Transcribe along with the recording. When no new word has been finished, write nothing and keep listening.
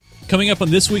Coming up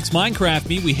on this week's Minecraft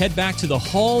Meet, we head back to the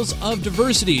Halls of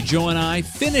Diversity. Joe and I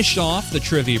finish off the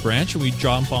trivia branch, and we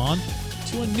jump on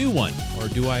to a new one. Or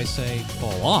do I say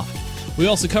fall off? We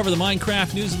also cover the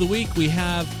Minecraft news of the week. We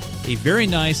have a very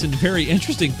nice and very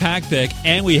interesting pack pick,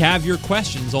 and we have your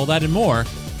questions, all that and more,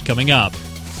 coming up.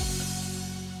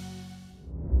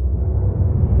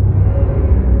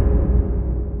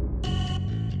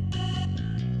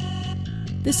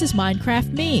 This is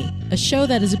Minecraft Me, a show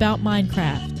that is about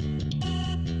Minecraft,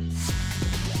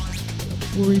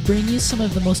 where we bring you some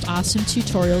of the most awesome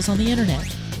tutorials on the internet,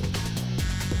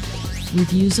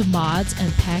 reviews of mods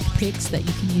and pack picks that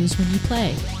you can use when you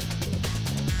play.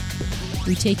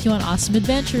 We take you on awesome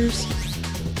adventures,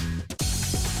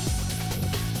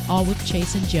 all with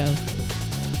Chase and Joe.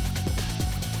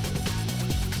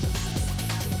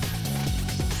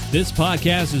 This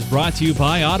podcast is brought to you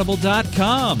by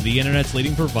Audible.com, the internet's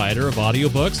leading provider of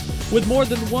audiobooks with more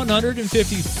than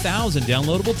 150,000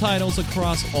 downloadable titles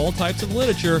across all types of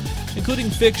literature, including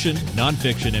fiction,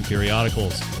 nonfiction, and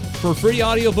periodicals. For a free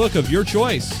audiobook of your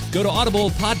choice, go to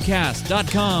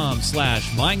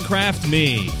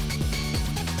audiblepodcast.com/MinecraftMe.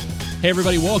 Hey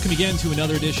everybody, welcome again to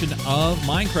another edition of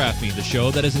Minecraft Me, the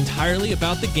show that is entirely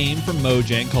about the game from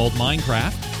Mojang called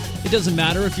Minecraft. It doesn't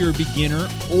matter if you're a beginner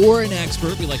or an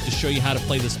expert. We like to show you how to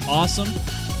play this awesome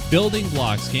building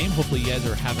blocks game. Hopefully you guys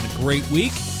are having a great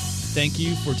week. Thank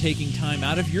you for taking time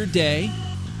out of your day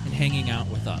and hanging out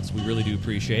with us. We really do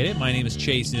appreciate it. My name is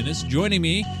Chase Innes. Joining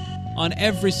me on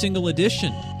every single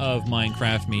edition of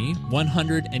Minecraft Me,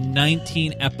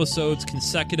 119 episodes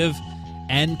consecutive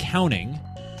and counting.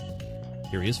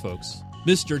 Here he is, folks.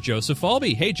 Mr. Joseph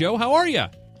Albee. Hey, Joe, how are you?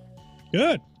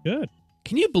 Good.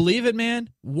 Can you believe it,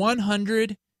 man?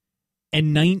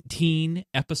 119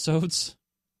 episodes.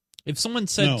 If someone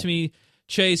said to me,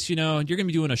 Chase, you know, you're going to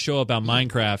be doing a show about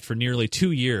Minecraft for nearly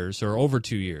 2 years or over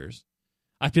 2 years,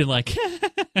 I've been like,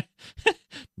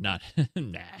 nah.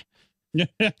 Yeah.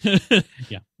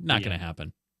 Not going to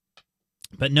happen.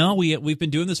 But no, we've been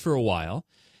doing this for a while,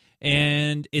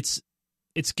 and it's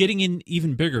getting in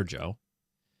even bigger, Joe.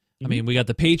 I mean, we got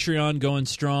the Patreon going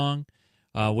strong.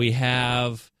 We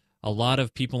have a lot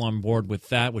of people on board with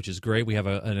that, which is great. We have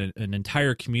an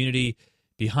entire community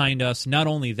behind us. Not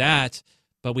only that,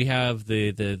 but we have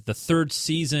the third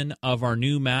season of our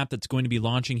new map that's going to be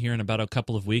launching here in about a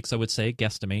couple of weeks, I would say,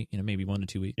 guesstimate, maybe 1 to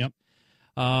 2 weeks. Yep.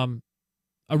 A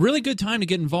really good time to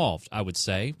get involved, I would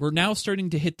say. We're now starting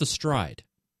to hit the stride.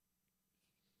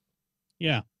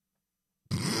 Yeah.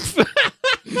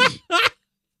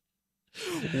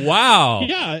 Wow.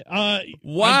 Yeah.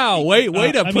 Wow. Way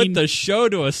to put the show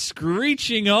to a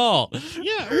screeching halt.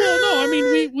 Yeah. Well, no. I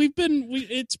mean,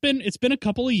 it's been a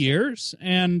couple of years,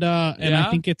 and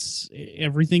I think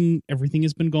everything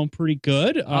has been going pretty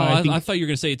good. I thought you were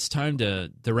going to say it's time to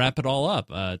wrap it all up.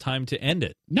 Time to end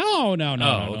it. No.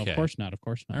 Okay. Of course not.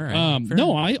 All right.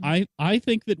 No. I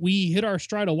think that we hit our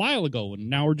stride a while ago, and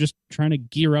now we're just trying to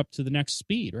gear up to the next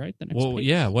speed, right? The next. Pace.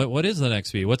 Yeah. What is the next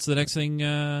speed? What's the next thing?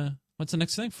 What's the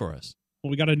next thing for us? Well,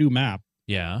 we got a new map.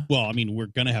 Yeah. Well, I mean, we're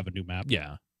going to have a new map.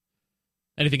 Yeah.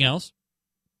 Anything else?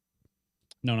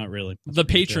 No, not really. The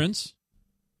patrons.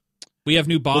 We have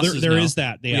new bosses well, there now. is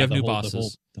that. We have new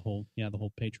bosses. The whole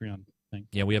Patreon thing.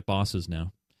 Yeah, we have bosses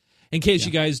now. In case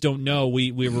you guys don't know,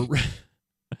 we were we're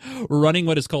running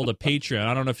what is called a Patreon.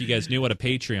 I don't know if you guys knew what a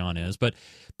Patreon is, but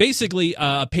basically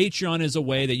a Patreon is a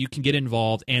way that you can get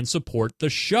involved and support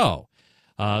the show.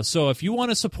 So if you want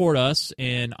to support us,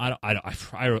 and I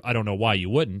don't know why you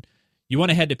wouldn't, you want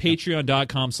to head to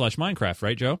patreon.com/Minecraft,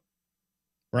 right, Joe?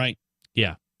 Right.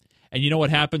 Yeah. And you know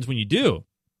what happens when you do?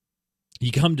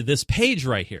 You come to this page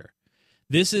right here.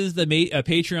 This is the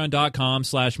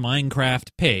patreon.com/Minecraft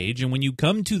page. And when you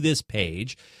come to this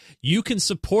page, you can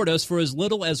support us for as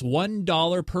little as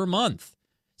 $1 per month.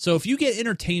 So if you get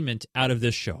entertainment out of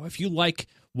this show, if you like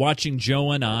watching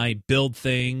Joe and I build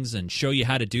things and show you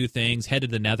how to do things, head to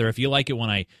the nether, if you like it when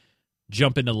I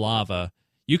jump into lava,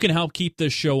 you can help keep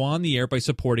this show on the air by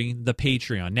supporting the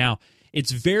Patreon. Now,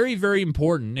 it's very, very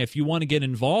important if you want to get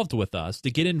involved with us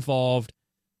to get involved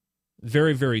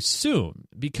very, very soon,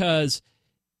 because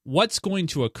what's going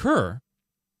to occur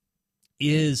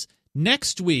is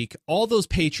next week, all those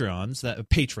patrons that have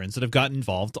gotten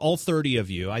involved, all 30 of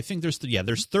you, I think there's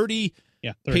 30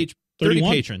 30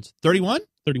 patrons. 31?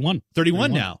 31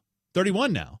 now.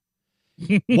 31 now.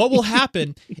 What will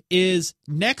happen is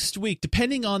next week,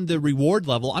 depending on the reward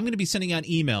level, I'm going to be sending out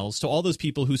emails to all those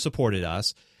people who supported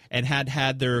us and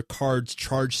had their cards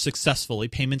charged successfully.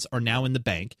 Payments are now in the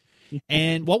bank.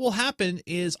 And what will happen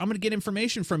is I'm going to get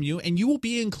information from you, and you will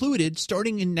be included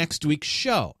starting in next week's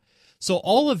show. So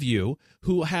all of you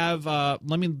who have,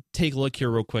 let me take a look here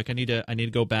real quick. I need to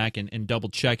go back and double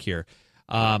check here.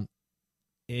 What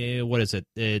is it?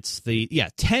 It's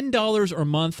 $10 or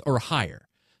month or higher.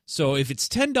 So if it's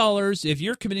 $10, if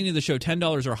you're committing to the show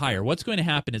 $10 or higher, what's going to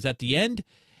happen is at the end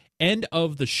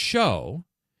of the show,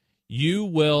 you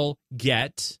will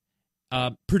get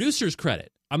producer's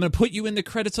credit. I'm going to put you in the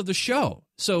credits of the show.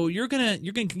 So you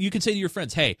can say to your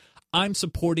friends, "Hey, I'm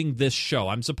supporting this show.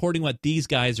 I'm supporting what these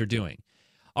guys are doing."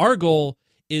 Our goal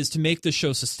is to make this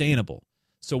show sustainable.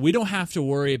 So we don't have to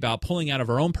worry about pulling out of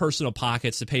our own personal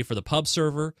pockets to pay for the pub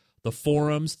server, the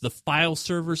forums, the file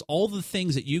servers, all the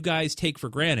things that you guys take for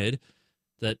granted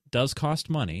that does cost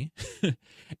money.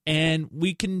 And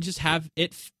we can just have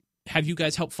you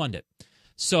guys help fund it.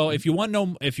 So if you want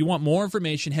more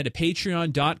information, head to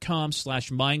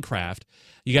patreon.com/Minecraft.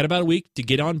 You got about a week to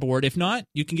get on board. If not,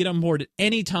 you can get on board at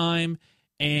any time.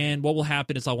 And what will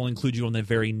happen is I will include you on the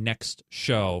very next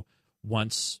show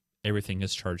once everything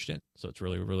is charged in. So it's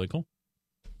really, really cool.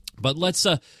 But let's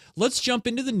jump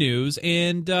into the news.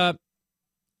 And Joe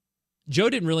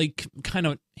didn't really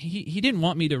he didn't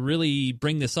want me to really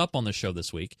bring this up on the show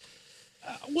this week.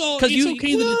 Well, it's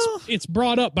okay that it's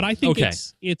brought up, but I think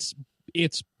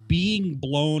it's being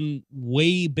blown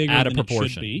way bigger out of than proportion. It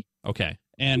should be. Okay.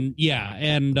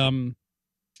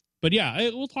 But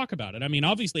we'll talk about it. I mean,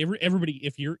 obviously, everybody,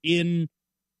 if you're in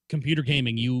computer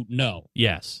gaming, you know.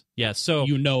 Yes. So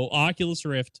you know, Oculus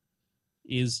Rift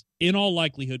is in all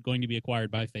likelihood going to be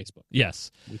acquired by Facebook.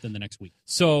 Yes. Within the next week.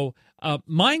 So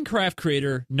Minecraft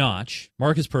creator Notch,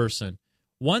 Marcus Persson,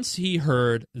 once he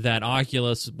heard that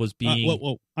Oculus was being...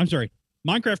 Whoa. I'm sorry.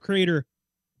 Minecraft creator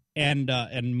and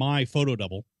my photo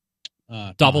double.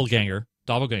 Doppelganger.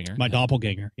 My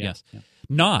doppelganger. Yeah. Yes. Yeah.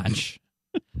 Notch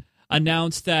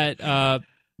announced that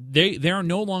they are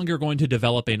no longer going to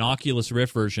develop an Oculus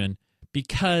Rift version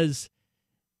because,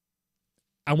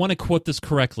 I want to quote this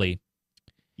correctly,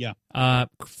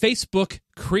 Facebook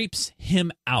creeps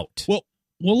him out. Well,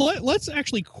 let's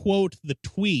actually quote the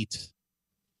tweet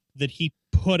that he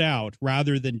put out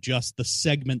rather than just the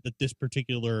segment that this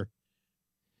particular...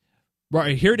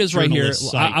 Right, here it is right here.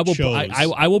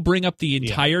 I will bring up the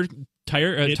entire...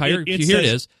 Here it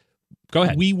is. Go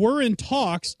ahead. We were in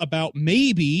talks about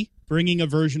maybe bringing a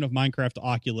version of Minecraft to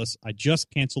Oculus. I just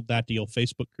canceled that deal.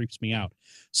 Facebook creeps me out.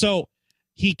 So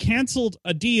he canceled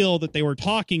a deal that they were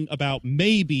talking about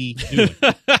maybe doing.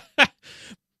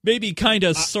 Maybe kind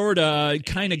of, sort of,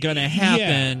 kind of going to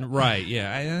happen. Yeah. Right,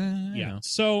 yeah. I know.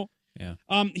 So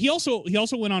he also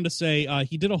went on to say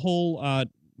he did a whole...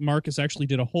 Marcus actually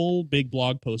did a whole big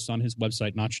blog post on his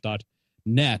website,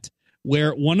 notch.net,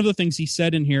 where one of the things he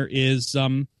said in here is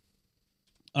that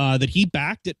he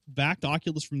backed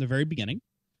Oculus from the very beginning.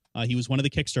 He was one of the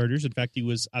Kickstarters. In fact, he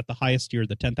was at the highest tier,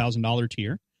 the $10,000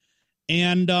 tier.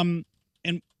 And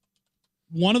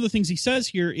one of the things he says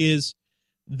here is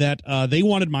that they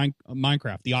wanted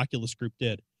Minecraft, the Oculus group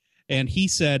did. And he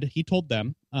told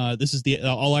them,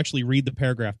 I'll actually read the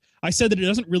paragraph. I said that it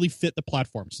doesn't really fit the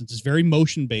platform since it's very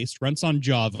motion-based, runs on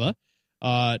Java,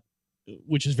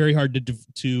 which is very hard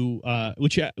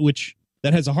which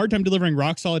that has a hard time delivering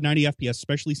rock-solid 90 FPS,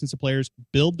 especially since the players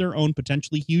build their own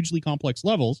potentially hugely complex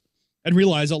levels and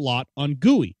relies a lot on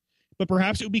GUI. But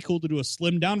perhaps it would be cool to do a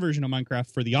slimmed-down version of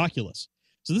Minecraft for the Oculus.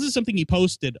 So this is something he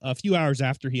posted a few hours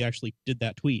after he actually did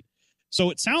that tweet. So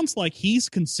it sounds like he's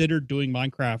considered doing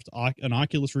an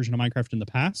Oculus version of Minecraft in the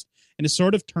past, and has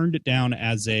sort of turned it down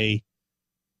as a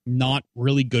not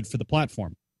really good for the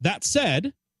platform. That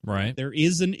said, right, there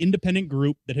is an independent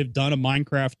group that have done a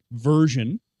Minecraft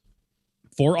version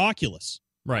for Oculus.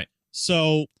 Right.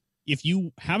 So if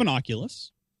you have an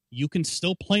Oculus, you can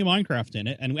still play Minecraft in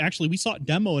it. And actually, we saw it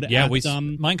demoed at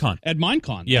Minecon. At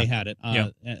Minecon, yeah. They had it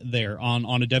there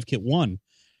on a Dev Kit 1.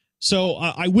 So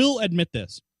I will admit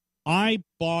this. I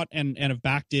bought and have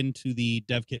backed into the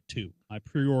Dev Kit 2. I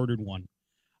pre-ordered one.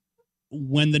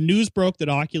 When the news broke that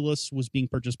Oculus was being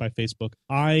purchased by Facebook,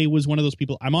 I was one of those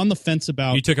people. I'm on the fence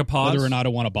about you took a pause? Whether or not I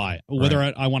want to buy it, whether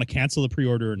I want to cancel the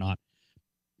pre-order or not.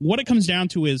 What it comes down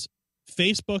to is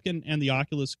Facebook and the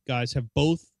Oculus guys have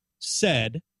both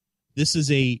said this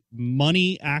is a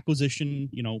money acquisition.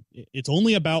 You know, it's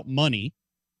only about money,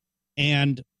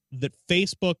 and that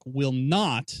Facebook will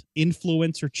not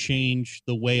influence or change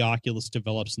the way Oculus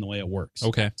develops and the way it works.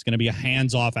 Okay. It's going to be a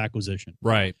hands-off acquisition.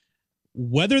 Right.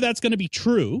 Whether that's going to be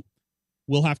true,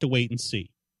 we'll have to wait and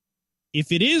see.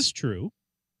 If it is true,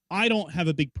 I don't have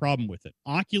a big problem with it.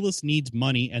 Oculus needs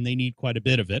money, and they need quite a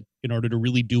bit of it in order to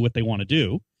really do what they want to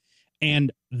do.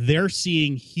 And they're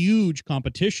seeing huge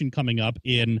competition coming up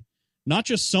in not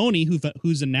just Sony,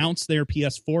 who's announced their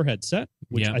PS4 headset,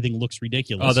 which Yeah. I think looks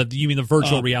ridiculous. Oh, you mean the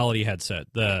virtual reality headset?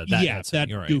 That headset. that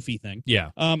You're right. goofy thing. Yeah.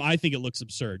 I think it looks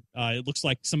absurd. It looks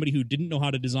like somebody who didn't know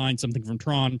how to design something from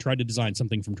Tron tried to design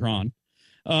something from Tron.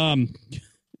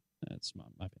 That's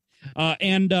my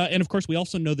and of course, we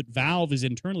also know that Valve is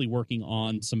internally working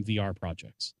on some VR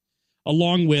projects,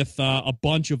 along with a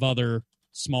bunch of other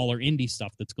smaller indie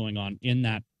stuff that's going on in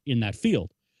that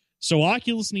field. So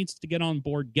Oculus needs to get on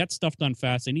board, get stuff done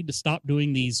fast. They need to stop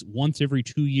doing these once every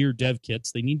 2-year dev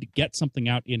kits. They need to get something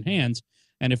out in hands.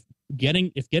 And if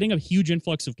getting a huge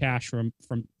influx of cash from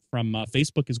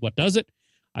Facebook is what does it,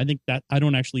 I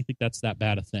don't actually think that's that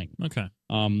bad a thing. Okay.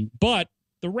 But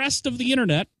the rest of the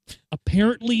internet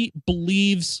apparently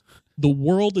believes the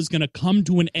world is going to come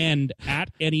to an end at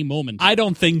any moment. I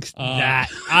don't think that.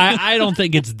 I don't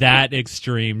think it's that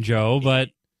extreme, Joe. But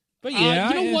yeah,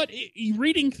 you know what?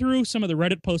 Reading through some of the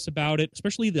Reddit posts about it,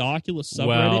 especially the Oculus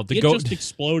subreddit, it just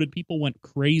exploded. People went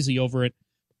crazy over it.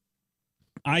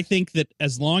 I think that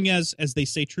as long as they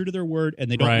stay true to their word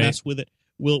and they don't mess with it,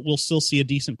 we'll still see a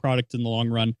decent product in the long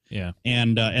run. Yeah.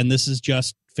 And this is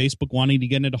just Facebook wanting to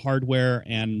get into hardware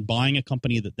and buying a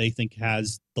company that they think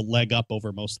has the leg up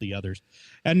over most of the others.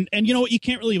 And you know what? You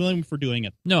can't really blame them for doing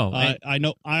it. No. I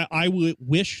know. I would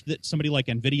wish that somebody like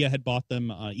NVIDIA had bought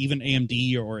them. Even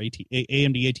AMD or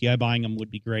AMD ATI buying them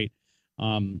would be great.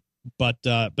 But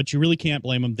you really can't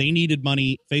blame them. They needed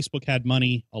money. Facebook had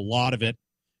money, a lot of it.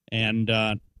 And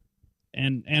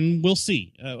we'll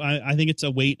see. I think it's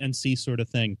a wait and see sort of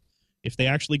thing. If they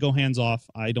actually go hands off,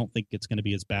 I don't think it's going to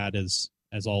be as bad as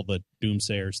all the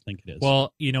doomsayers think it is.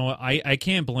 Well, you know, I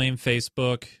can't blame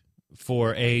Facebook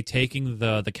for taking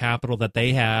the capital that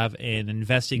they have and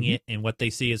investing it in what they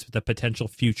see as the potential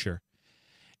future.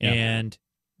 Yeah. And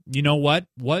you know what?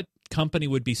 What company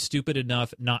would be stupid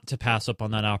enough not to pass up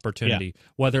on that opportunity,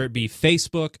 whether it be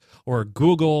Facebook or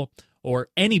Google or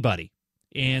anybody?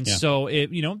 And so,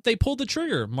 they pulled the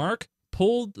trigger. Mark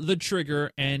pulled the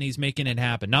trigger, and he's making it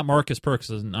happen. Not Marcus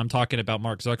Perkins. I'm talking about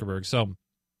Mark Zuckerberg. So,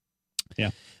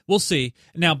 yeah, we'll see.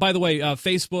 Now, by the way,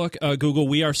 Facebook, Google,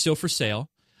 we are still for sale.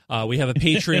 We have a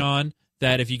Patreon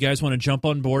that if you guys want to jump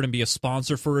on board and be a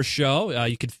sponsor for a show,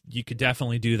 you could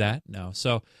definitely do that.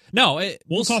 It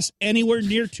won't cost anywhere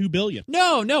near $2 billion.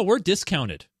 No, we're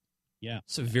discounted. Yeah,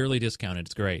 severely discounted.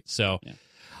 It's great. So. Yeah.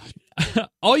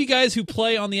 All you guys who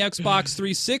play on the Xbox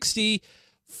 360,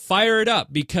 fire it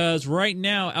up, because right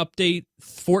now update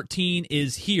 14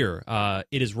 is here.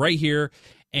 It is right here,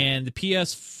 and the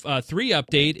PS3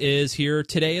 update is here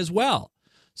today as well.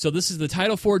 So this is the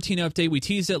Title 14 update. We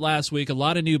teased it last week. A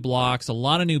lot of new blocks, a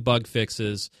lot of new bug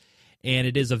fixes, and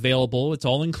it is available. It's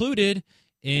all included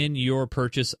in your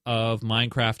purchase of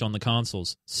Minecraft on the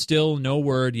consoles. Still no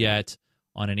word yet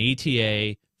on an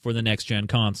ETA for the next-gen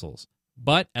consoles.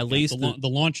 But at least the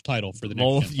launch title for the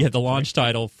next gen. The launch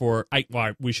title for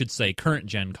we should say current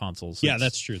gen consoles. Yeah,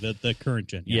 that's true. The current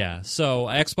gen. Yeah. So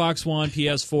Xbox One,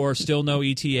 PS4, still no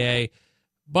ETA,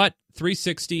 but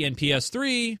 360 and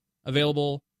PS3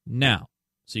 available now.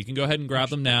 So you can go ahead and grab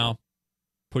them now.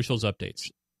 Push those updates.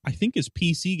 I think as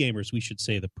PC gamers, we should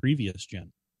say the previous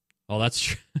gen. Oh, that's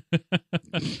true.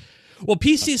 Well,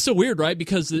 PC is so weird, right?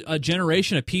 Because a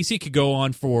generation of PC could go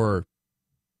on for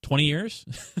 20 years.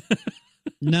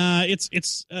 Nah, it's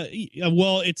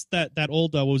that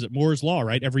old what was it, Moore's Law,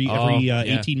 right? Every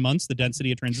 18 months the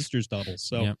density of transistors doubles.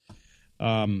 So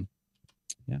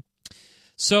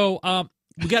So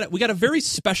we got a very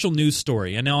special news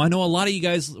story. And now I know a lot of you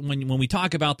guys, when we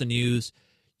talk about the news,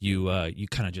 you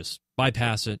kind of just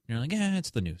bypass it. You're like, yeah,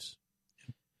 it's the news.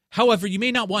 However, you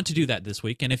may not want to do that this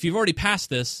week, and if you've already passed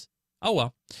this, oh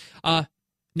well.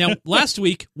 Now last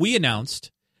week we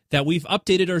announced that we've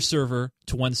updated our server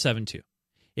to 172.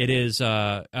 It is,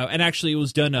 and actually it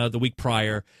was done the week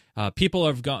prior. People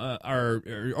are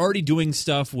already doing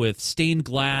stuff with stained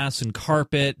glass and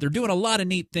carpet. They're doing a lot of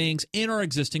neat things in our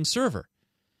existing server.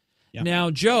 Yeah.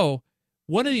 Now, Joe,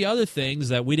 one of the other things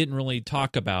that we didn't really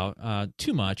talk about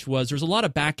too much was there's a lot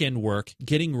of back-end work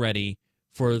getting ready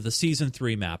for the Season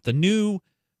 3 map, the new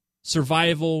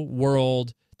survival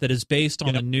world that is based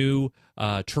on the new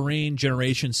terrain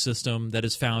generation system that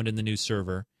is found in the new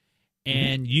server.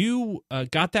 And you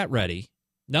got that ready.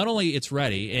 Not only it's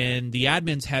ready, and the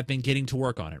admins have been getting to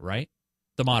work on it, right?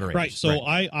 The moderators. Right. So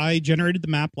I generated the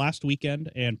map last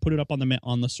weekend and put it up on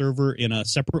the server in a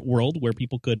separate world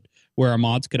where our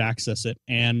mods could access it.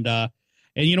 And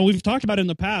we've talked about it in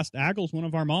the past. Aggles, one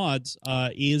of our mods,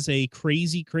 is a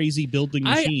crazy building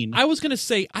machine. I was going to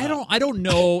say I don't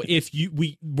know if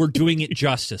we're doing it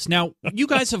justice. Now, you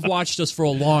guys have watched us for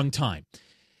a long time.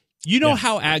 You know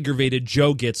how aggravated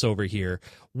Joe gets over here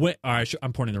when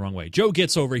I'm pointing the wrong way. Joe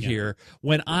gets over here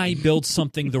when I build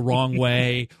something the wrong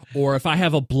way, or if I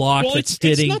have a block that's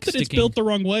sticking. It's not that it's built the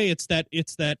wrong way. It's that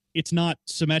it's not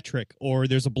symmetric, or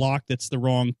there's a block that's the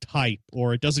wrong type,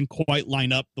 or it doesn't quite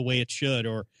line up the way it should,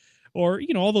 or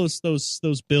all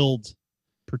those build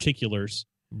particulars.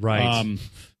 Right.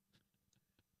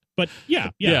 But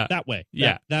that way.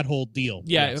 That whole deal.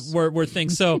 Yeah, yes. we're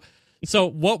thinking so. So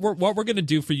what we're going to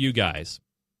do for you guys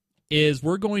is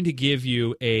we're going to give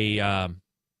you a.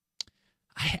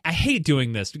 I hate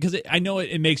doing this because I know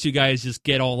it makes you guys just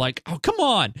get all like, oh, come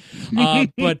on.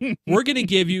 But we're going to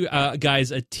give you guys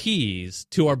a tease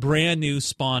to our brand new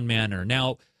Spawn Manor.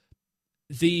 Now,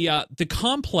 the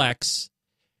complex,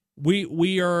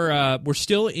 we're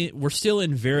still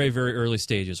in very, very early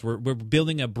stages. We're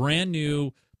building a brand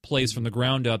new place from the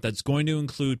ground up that's going to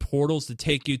include portals to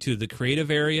take you to the creative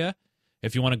area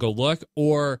if you want to go look,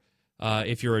 or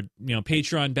if you're a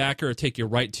Patreon backer, it'll take you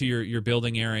right to your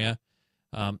building area.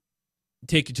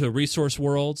 Take you to the resource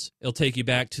worlds. It'll take you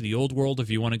back to the old world if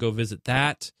you want to go visit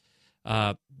that.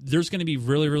 There's going to be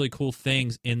really, really cool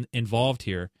things involved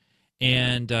here.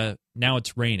 And now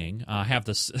it's raining. I have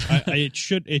this. It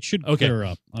should clear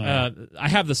up. I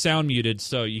have the sound muted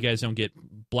so you guys don't get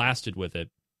blasted with it.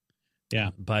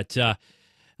 Yeah, but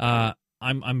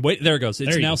I'm wait. There it goes.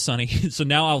 It's now sunny. So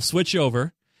now I'll switch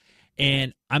over,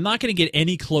 and I'm not going to get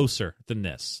any closer than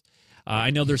this.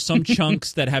 I know there's some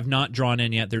chunks that have not drawn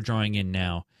in yet. They're drawing in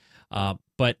now.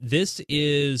 But this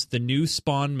is the new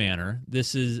Spawn Manor.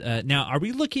 This is now. Are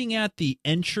we looking at the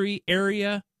entry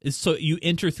area? So you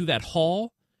enter through that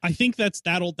hall? I think that's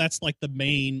like the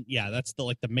main. Yeah, that's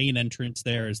the main entrance.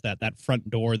 There is that front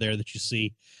door there that you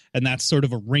see, and that's sort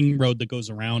of a ring road that goes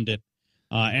around it.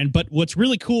 But what's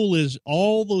really cool is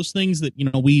all those things that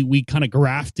we kind of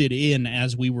grafted in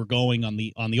as we were going on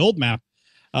the old map,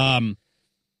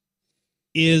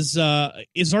 is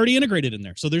already integrated in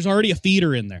there. So there's already a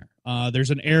feeder in there. There's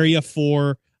an area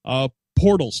for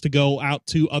portals to go out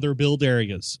to other build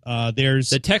areas. There's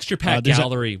the texture pack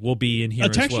gallery will be in here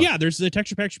as well. Yeah, there's the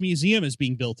texture pack museum is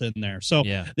being built in there. So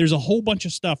there's a whole bunch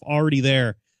of stuff already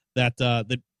there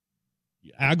that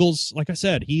Aggles, like I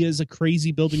said, he is a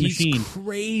crazy building machine. He's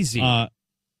crazy.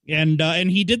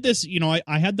 And he did this,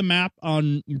 I had the map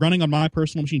running on my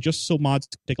personal machine just so mods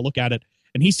could take a look at it.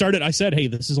 And he started, I said, hey,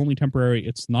 this is only temporary.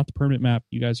 It's not the permanent map.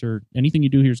 You guys anything you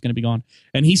do here is going to be gone.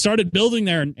 And he started building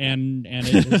there, and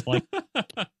it was like,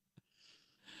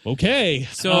 okay.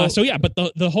 So yeah, but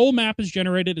the whole map is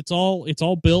generated. It's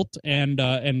all built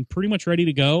and pretty much ready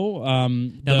to go.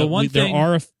 Now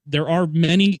there are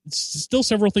still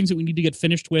several things that we need to get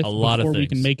finished with before we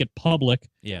can make it public.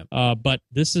 Yeah. But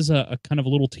this is a kind of a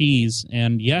little tease,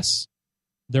 and yes,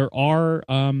 there's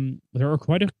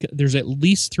at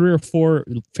least 3 or 4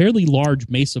 fairly large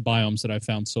mesa biomes that I've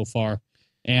found so far,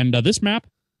 and this map,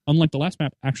 unlike the last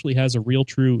map, actually has a real,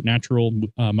 true, natural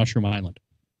mushroom island.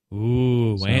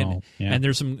 Ooh, and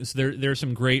there's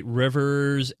some great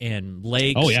rivers and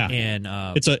lakes. Oh yeah, and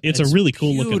it's a really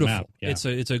cool looking map. Yeah.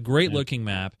 It's a great looking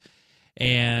map,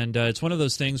 and it's one of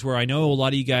those things where I know a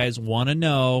lot of you guys want to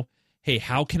know, hey,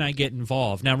 how can I get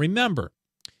involved? Now remember,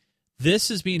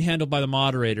 this is being handled by the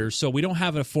moderators, so we don't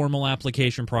have a formal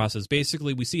application process.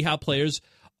 Basically, we see how players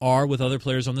are with other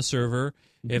players on the server.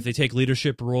 Mm-hmm. If they take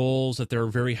leadership roles, that they're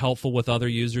very helpful with other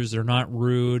users, they're not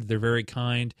rude, they're very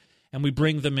kind, and we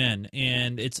bring them in.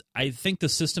 And I think the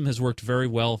system has worked very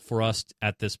well for us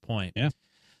at this point. Yeah.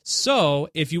 So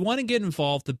if you want to get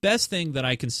involved, the best thing that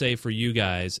I can say for you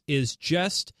guys is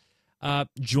just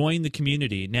join the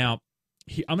community. Now,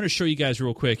 I'm going to show you guys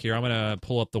real quick here. I'm going to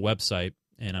pull up the website.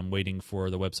 And I'm waiting for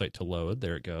the website to load.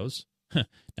 There it goes.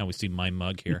 Now we see my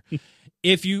mug here.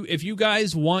 If you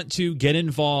guys want to get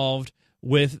involved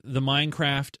with the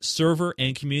Minecraft server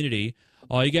and community,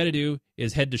 all you got to do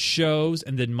is head to shows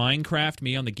and then Minecraft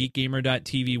Me on the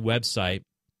geekgamer.tv website.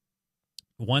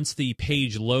 Once the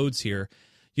page loads here,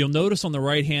 you'll notice on the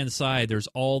right-hand side there's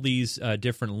all these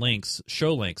different links,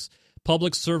 show links.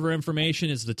 Public server information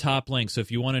is the top link. So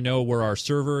if you want to know where our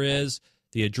server is,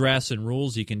 the address and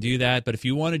rules, you can do that. But if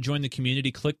you want to join the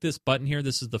community, click this button here.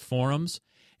 This is the forums,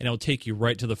 and it'll take you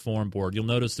right to the forum board. You'll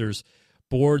notice there's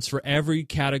boards for every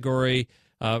category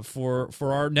for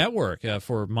our network,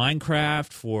 for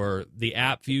Minecraft, for the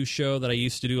App View show that I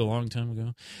used to do a long time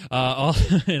ago,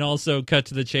 and also Cut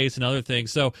to the Chase and other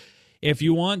things. So if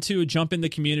you want to jump in the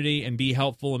community and be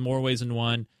helpful in more ways than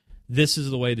one, this is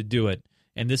the way to do it.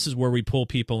 And this is where we pull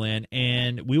people in,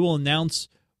 and we will announce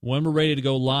when we're ready to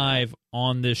go live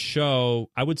on this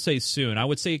show. I would say soon. I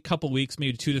would say a couple weeks,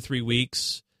 maybe 2 to 3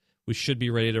 weeks. We should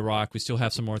be ready to rock. We still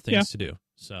have some more things to do.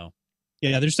 So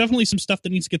yeah, there's definitely some stuff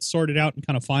that needs to get sorted out and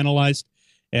kind of finalized.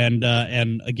 And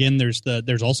again, there's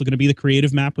also going to be the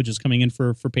creative map, which is coming in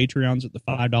for Patreons at the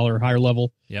 $5 or higher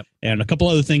level. Yep. And a couple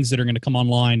other things that are going to come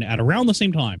online at around the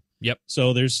same time. Yep.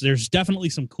 So there's definitely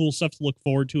some cool stuff to look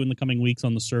forward to in the coming weeks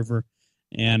on the server.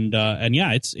 And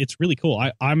yeah, it's really cool.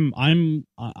 I'm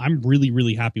really,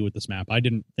 really happy with this map. I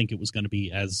didn't think it was going to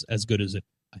be as good as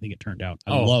I think it turned out.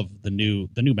 I love the new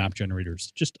map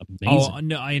generators. Just amazing. Oh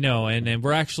no, I know. And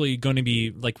we're actually going to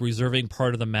be like reserving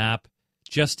part of the map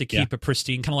just to keep it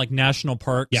pristine, kind of like national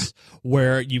parks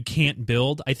where you can't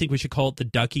build. I think we should call it the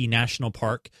Ducky National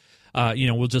Park.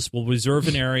 We'll reserve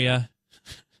an area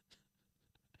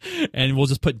and we'll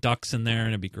just put ducks in there and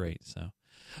it'd be great. So,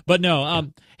 but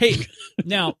no, hey,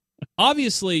 now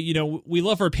obviously, we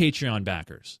love our Patreon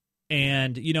backers,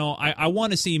 and I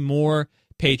want to see more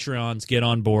Patreons get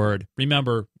on board.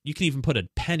 Remember, you can even put a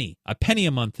penny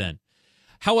a month in.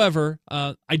 However,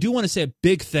 I do want to say a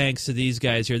big thanks to these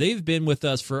guys here. They've been with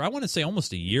us for, I want to say,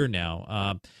 almost a year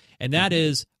now, and that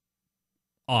is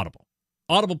Audible.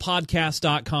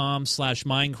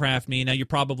 audiblepodcast.com/MinecraftMe. Now, you're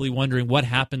probably wondering what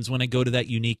happens when I go to that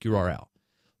unique URL.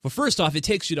 Well, first off, it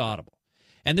takes you to Audible.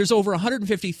 And there's over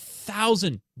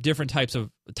 150,000 different types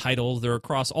of titles. They're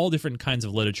across all different kinds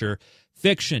of literature,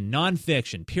 fiction,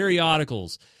 nonfiction,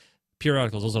 periodicals.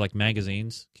 Periodicals, those are like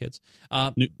magazines, kids.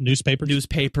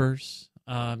 Newspapers.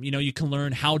 You can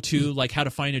learn how to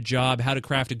find a job, how to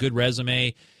craft a good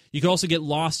resume. You can also get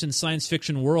lost in science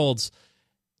fiction worlds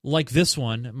like this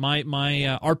one.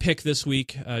 Our pick this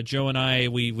week, Joe and I,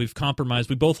 we've compromised.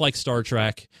 We both like Star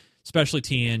Trek, especially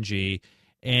TNG.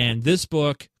 And this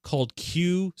book called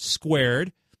Q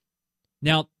Squared.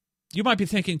 Now, you might be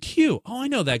thinking, Q, I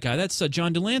know that guy. That's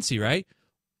John Delancey, right?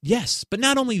 Yes, but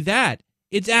not only that,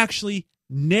 it's actually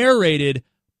narrated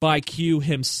by Q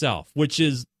himself, which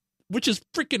is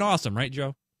freaking awesome, right,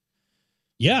 Joe?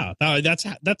 Yeah,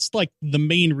 that's like the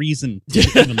main reason to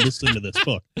even listen to this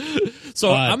book.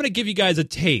 So I'm going to give you guys a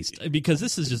taste because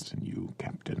this is just... Listen, you,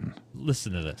 Captain.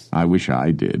 Listen to this. I wish I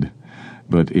did.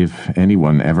 But if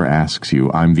anyone ever asks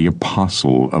you, I'm the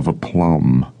apostle of a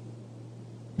plum.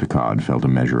 Picard felt a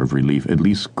measure of relief. At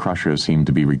least Crusher seemed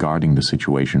to be regarding the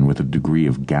situation with a degree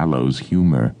of gallows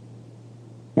humor.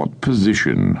 What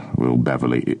position will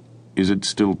Beverly... Is it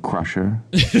still Crusher?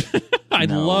 I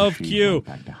love she Q. went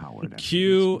back to Howard after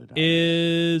Q they split up.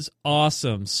 is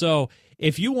awesome. So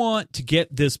if you want to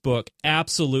get this book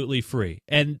absolutely free,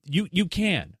 and you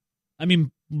can, I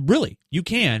mean, really, you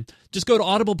can, just go to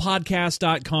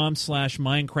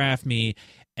audiblepodcast.com/MinecraftMe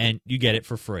and you get it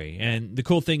for free. And the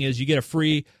cool thing is you get a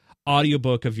free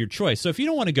audiobook of your choice. So if you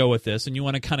don't want to go with this and you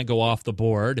want to kind of go off the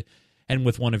board and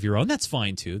with one of your own, that's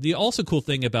fine too. The also cool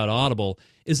thing about Audible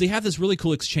is they have this really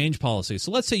cool exchange policy.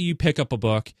 So let's say you pick up a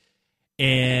book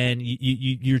and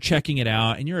you're checking it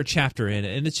out and you're a chapter in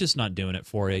it and it's just not doing it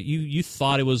for you. You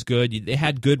thought it was good. It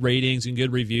had good ratings and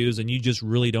good reviews and you just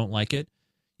really don't like it.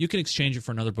 You can exchange it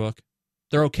for another book.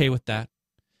 They're okay with that.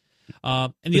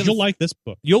 And you'll like this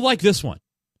book. You'll like this one.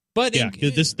 But yeah,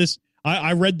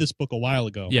 I read this book a while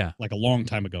ago. Yeah. Like a long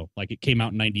time ago. Like it came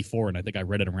out in 94 and I think I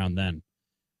read it around then.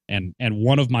 And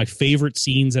one of my favorite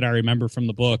scenes that I remember from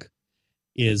the book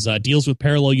is deals with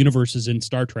parallel universes in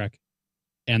Star Trek.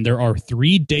 And there are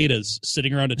 3 Datas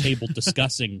sitting around a table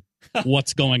discussing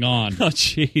what's going on. Oh,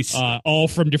 jeez. All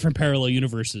from different parallel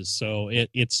universes. So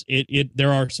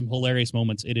there are some hilarious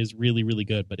moments. It is really, really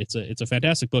good. But it's a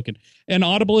fantastic book, and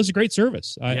Audible is a great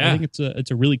service. I think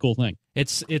it's a really cool thing.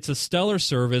 It's a stellar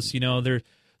service. The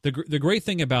great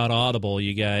thing about Audible,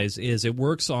 you guys, is it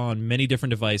works on many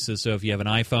different devices. So if you have an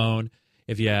iPhone,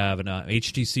 if you have an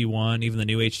HTC One, even the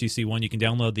new HTC One, you can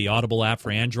download the Audible app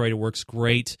for Android. It works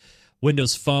great.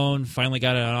 Windows Phone finally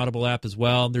got an Audible app as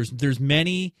well. There's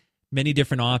many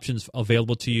different options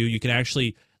available to you. You can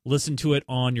actually listen to it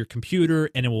on your computer,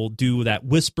 and it will do that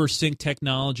whisper sync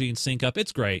technology and sync up.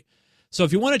 It's great. So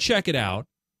if you want to check it out,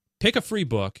 pick a free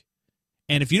book,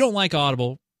 and if you don't like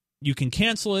Audible, you can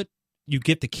cancel it. You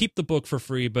get to keep the book for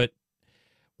free, but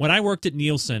when I worked at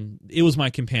Nielsen, it was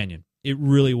my companion. It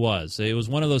really was. It was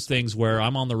one of those things where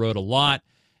I'm on the road a lot,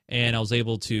 and I was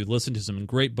able to listen to some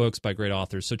great books by great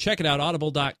authors. So check it out,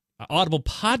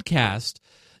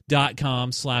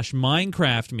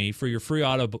 audiblepodcast.com/MinecraftMe for your free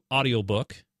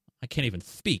audiobook. I can't even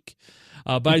speak.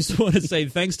 But I just want to say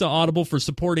thanks to Audible for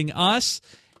supporting us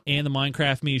and the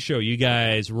Minecraft Me show. You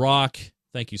guys rock.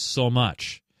 Thank you so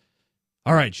much.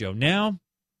 All right, Joe. Now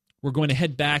we're going to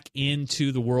head back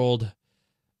into the world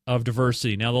of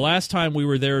diversity. Now, the last time we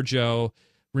were there, Joe,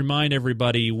 remind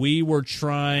everybody, we were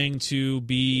trying to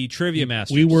be trivia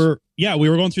masters. We were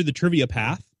going through the trivia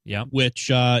path. Yeah. Which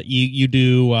you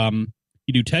do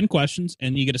You do 10 questions,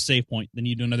 and you get a save point. Then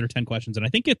you do another 10 questions. And I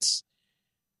think it's,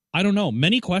 I don't know,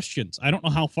 many questions. I don't know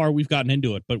how far we've gotten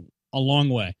into it, but a long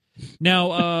way.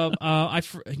 Now,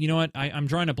 you know what? I'm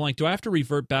drawing a blank. Do I have to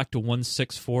revert back to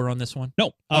 164 on this one?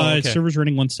 No, okay. Server's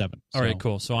running 1.7. All right,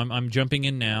 cool. So I'm jumping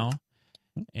in now,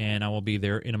 and I will be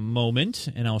there in a moment,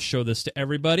 and I'll show this to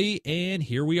everybody. And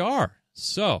here we are.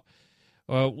 So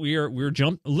we're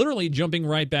literally jumping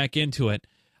right back into it.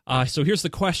 So here's the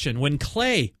question: when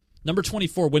Clay, number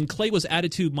 24, when Clay was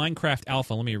added to Minecraft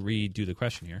Alpha, let me redo the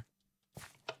question here.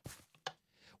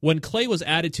 When Clay was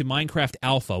added to Minecraft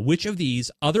Alpha, which of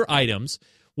these other items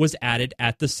was added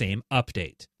at the same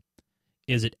update?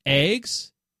 Is it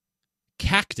eggs,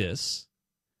 cactus,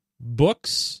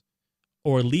 books,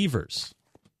 or levers?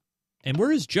 And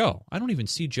where is Joe? I don't even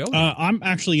see Joe. I'm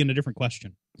actually in a different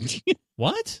question.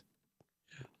 What?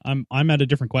 I'm at a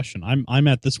different question. I'm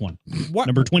at this one. What?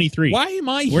 Number 23. Why am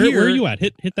I Where here? are you at?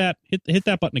 Hit that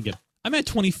button again. I'm at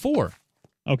 24.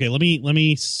 Okay, let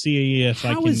me see if I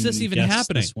can. How is this even guess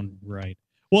happening? This one right.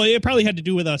 Well, it probably had to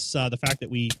do with us. The fact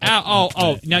that we.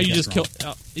 Now you just killed.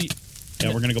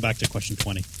 Yeah, we're gonna go back to question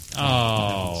 20.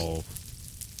 Oh,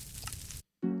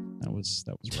 that was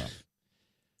rough.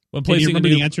 when Do you placing remember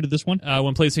a new the answer to this one?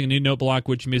 when placing a new note block,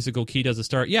 which musical key does it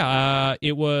start? Yeah,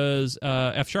 it was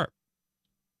F sharp.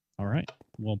 All right.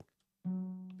 Well,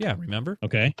 Yeah, remember?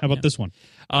 okay. How about this one?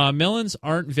 Melons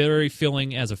aren't very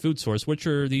filling as a food source. Which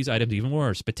are these items even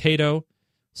worse? Potato,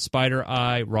 spider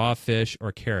eye, raw fish,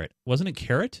 or carrot? Wasn't it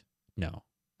carrot? No.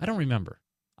 I don't remember.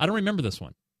 I don't remember this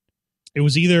one. It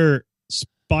was either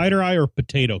spider eye or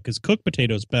potato, because cooked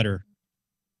potato is better.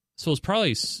 So it's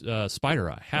probably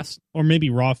spider eye. Or maybe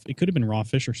raw. It could have been raw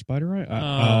fish or spider eye.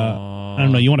 Oh. I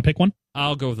don't know. You want to pick one?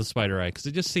 I'll go with the spider eye because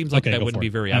it just seems like Okay, that go wouldn't for be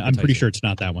it. very I'm appetizing. pretty sure it's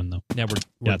not that one, though. Yeah,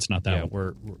 it's not that one.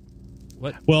 We're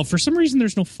what? Well, for some reason,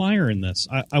 there's no fire in this.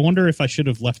 I wonder if I should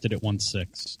have left it at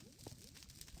 1.6.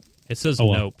 It says Oh,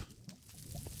 well. nope.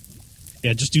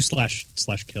 Yeah, just do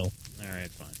 / kill. All right,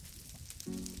 fine.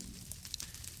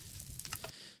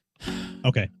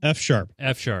 Okay, F sharp.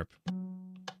 F sharp.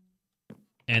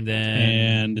 And then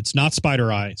And it's not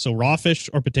spider eye. So raw fish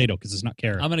or potato, because it's not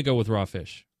carrot. I'm going to go with raw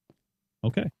fish.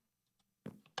 Okay.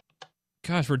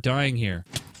 Gosh, we're dying here.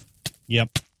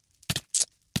 Yep.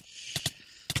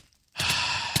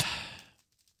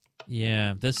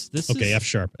 Yeah, this Okay, is... F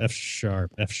sharp.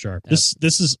 This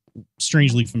is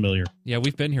strangely familiar. Yeah,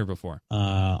 we've been here before.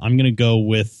 I'm going to go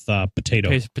with potato.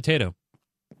 Potato.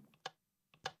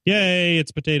 Yay,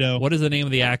 it's potato. What is the name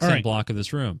of the accent All right. block of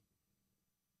this room?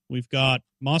 We've got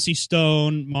mossy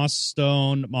stone bricks,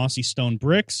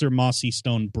 or mossy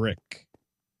stone brick.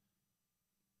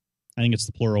 I think it's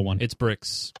the plural one. It's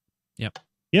bricks. Yep.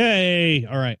 Yay!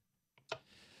 All right.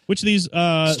 Which of these,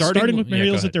 starting with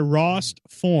materials at their rawest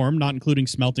form, not including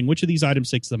smelting, which of these items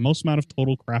takes the most amount of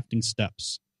total crafting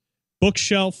steps?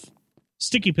 Bookshelf,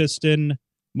 sticky piston,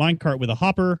 minecart with a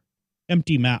hopper,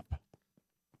 empty map.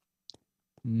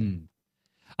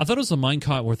 I thought it was a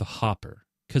minecart with a hopper.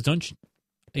 Because don't you...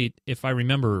 If I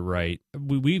remember right,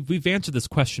 we've answered this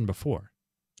question before.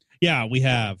 Yeah, we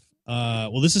have.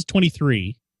 Well, this is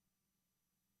 23.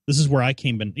 This is where I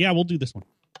came in. Yeah, we'll do this one.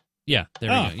 Yeah, there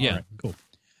we go. Yeah, all right, cool.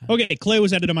 Okay, Clay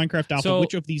was added to Minecraft Alpha. So,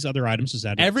 which of these other items is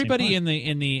added? everybody at the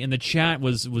same in the chat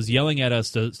was yelling at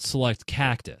us to select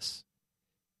cactus.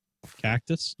 time?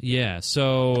 Cactus. Yeah,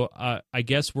 so I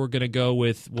guess we're gonna go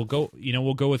with we'll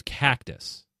go with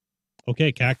cactus.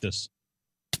 Okay, cactus.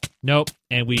 Nope,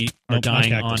 and we are Nope, not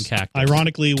dying on cactus.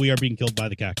 Ironically, we are being killed by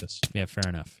the cactus. Yeah, fair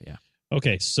enough. Yeah,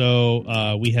 Okay,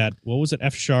 so we had, what was it?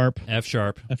 F sharp. F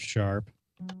sharp,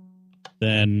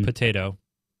 Then potato,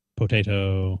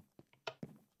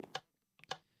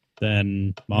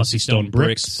 Then mossy stone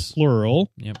bricks,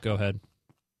 plural. Yep, go ahead.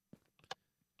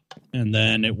 And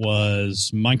then it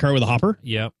was minecart with a hopper,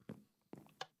 Yep,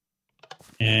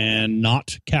 and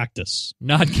not cactus.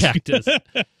 not cactus.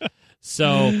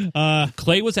 So Uh,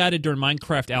 Clay was added during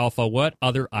Minecraft Alpha. What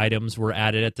other items were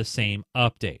added at the same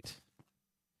update?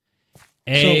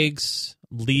 Eggs,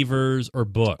 levers, or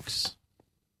books?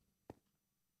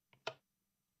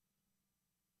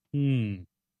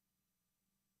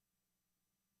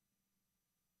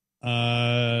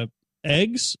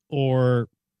 Eggs or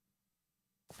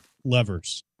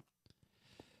levers?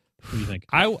 What do you think?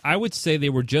 I would say they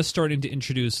were just starting to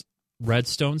introduce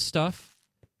redstone stuff.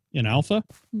 In alpha?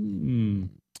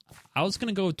 I was going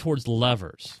to go towards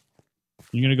levers.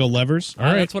 You're going to go levers? All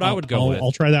right. That's what I would go with.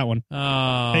 I'll try that one.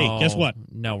 Oh, Hey, guess what?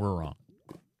 No, we're wrong.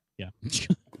 Yeah.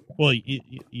 Well,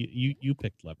 you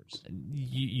picked levers.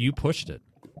 You pushed it.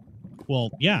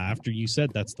 Well, yeah, after you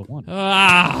said that's the one.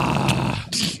 Ah,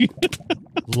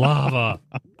 lava.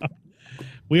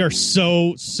 We are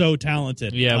so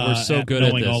talented. Yeah, we're so at good at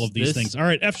knowing this. all of these things. All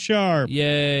right, F sharp.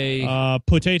 Yay.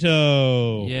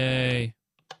 Potato. Yay.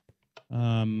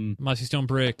 Mossy Stone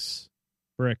Bricks.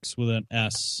 Bricks with an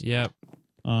S. Yep.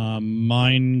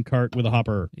 Mine cart with a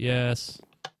hopper. Yes.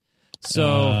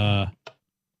 So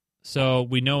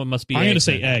we know it must be I'm going to eggs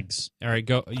say then. eggs. All right,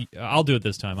 go. I'll do it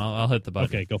this time. I'll hit the button.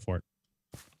 Okay, go for it.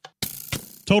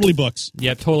 Totally books.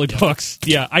 Yeah, totally books.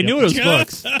 Yeah, I knew it was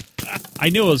books. I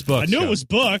knew it was books. I knew Joe. it was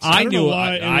books. I don't knew know it- why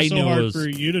I it was so knew it hard was- for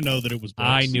you to know that it was books.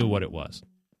 I knew what it was.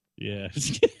 Yeah.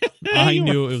 I You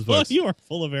knew are it was full- books. You are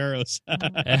full of arrows.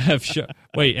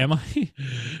 Wait, am I?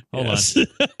 Hold on.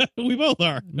 We both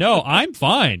are. No, I'm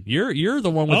fine. You're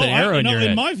the one with the arrow in your in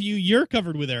head. my view, you're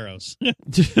covered with arrows.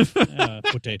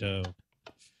 Potato.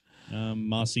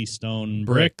 Mossy stone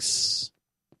bricks.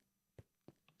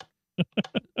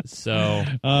 So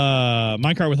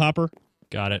Minecart with hopper.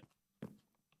 got it.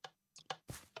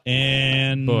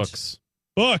 And Books.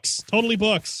 Books. Totally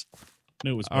books.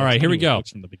 Knew it was books. All right, here I we knew it was go.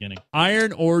 books from the beginning.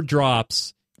 Iron ore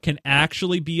drops can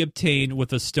actually be obtained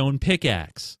with a stone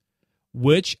pickaxe.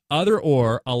 Which other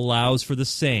ore allows for the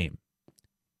same?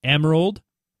 Emerald,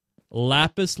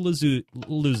 lapis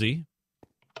lazuli,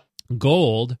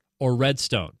 gold, or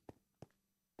redstone?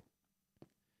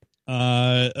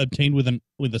 Obtained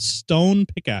with a stone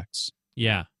pickaxe.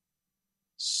 Yeah,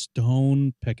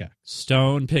 Stone pickaxe.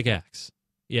 stone pickaxe.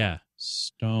 Yeah.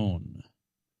 Stone.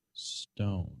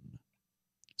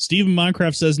 Steven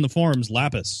Minecraft says in the forums,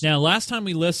 lapis. Now, last time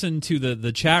we listened to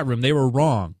the chat room, they were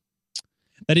wrong.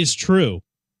 That is true.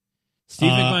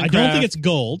 Steven I don't think it's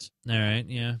gold. all right.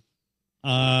 Yeah,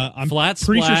 I'm flat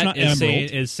pretty sure it's splat not is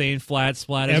emerald. saying flat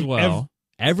splat as Ev- well.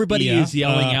 Everybody yeah, is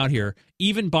yelling out here,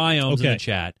 even biomes in okay. the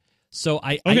chat. So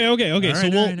Okay. All So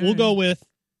right, all we'll go with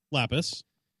lapis.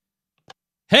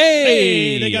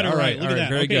 Hey, They got it all right. Look all at that.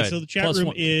 Very Okay, good. so the chat Plus room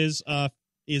one. is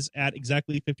at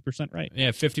exactly 50% right. Yeah,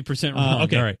 50% wrong.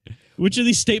 okay. All right. Which of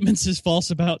these statements is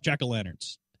false about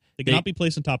jack-o'-lanterns? They cannot be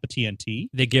placed on top of TNT.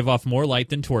 They give off more light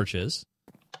than torches.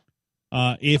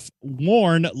 If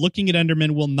worn, looking at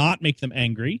Endermen will not make them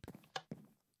angry.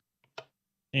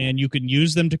 And you can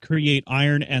use them to create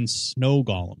iron and snow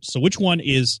golems. So which one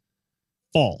is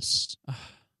false?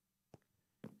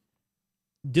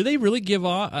 Do they really give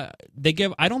off? They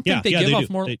give. I don't think Yeah, they yeah, give they off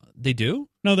do. more. They do.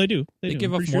 No, they do. They do.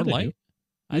 give I'm off pretty more sure they light. do.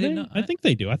 I Do didn't they? know. I think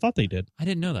they do. I thought they did. I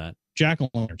didn't know that.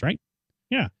 Jack-o'-lanterns, right?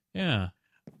 Yeah. Now,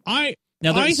 I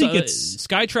think think it's-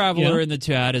 Sky Traveler yeah. in the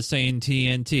chat is saying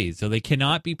TNT, so they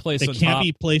cannot be placed they on can't top.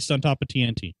 be placed on top of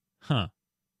TNT.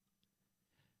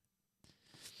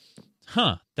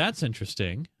 Huh. That's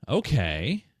interesting.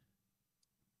 Okay.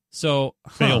 So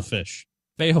Fail fish.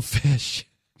 fail fish.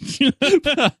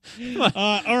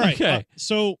 All right. Okay.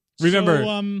 So Remember,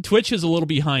 so, Twitch is a little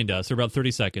behind us. They're about 30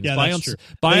 seconds. yeah, that's true.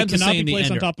 Biomes They is cannot saying be the placed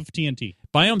on Ender. top of TNT.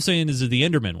 Biome saying this is the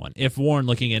Enderman one. If worn,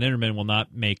 looking at Enderman will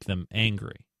not make them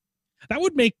angry. That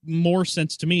would make more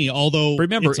sense to me. Although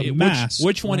Remember, it's a which- mask,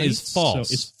 which one right? is false?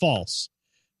 So it's false.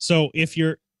 So if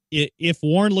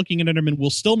worn, looking at Enderman will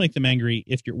still make them angry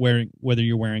if you're wearing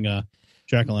a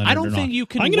jack-o'-lantern. I don't or think not. you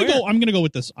can. I'm gonna go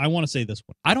with this. I want to say this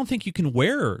one. I don't think you can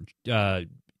wear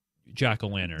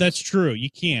jack-o'-lanterns. That's true. You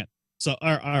can't. So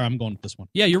I'm going with this one.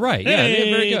 Yeah, you're right. Yeah,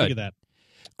 Hey, very Look good. at that.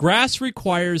 Grass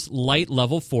requires light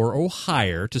level 4 or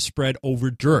higher to spread over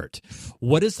dirt.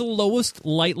 What is the lowest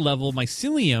light level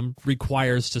mycelium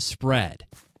requires to spread?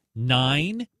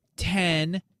 9,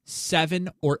 10, 7,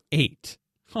 or 8?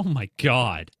 Oh my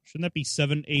God. Shouldn't that be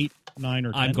 7, 8, 9,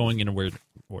 or 10? I'm going in a weird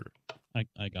order. I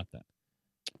got that.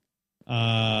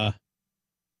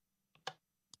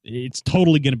 It's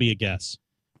totally going to be a guess.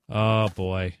 Oh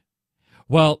boy.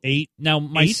 Well, 8, now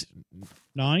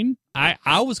 9.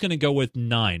 I was going to go with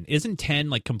 9. Isn't 10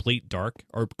 like complete dark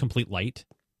or complete light?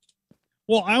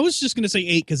 Well, I was just going to say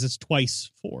 8 because it's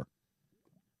twice 4.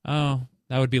 Oh,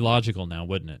 that would be logical now,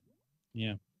 wouldn't it?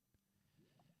 Yeah.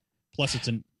 Plus, it's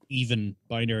an even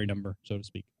binary number, so to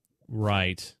speak.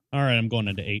 Right. All right, I'm going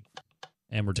into 8.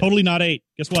 And we're dead. Totally not 8.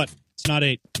 Guess what? It's not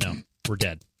 8. No, we're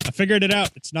dead. I figured it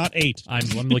out. It's not 8. I'm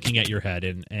looking at your head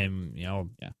and you know,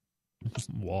 Yeah.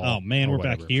 wall. Oh man, or we're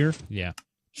whatever. back here. Yeah.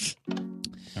 All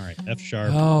right, F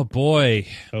sharp, Oh boy.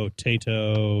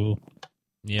 potato.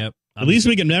 Yep. At least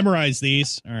we can memorize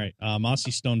these. All right,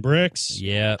 mossy stone bricks.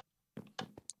 Yep.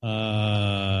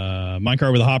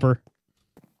 Minecart with a hopper.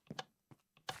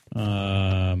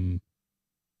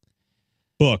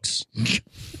 Books.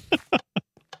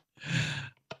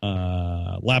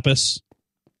 Lapis.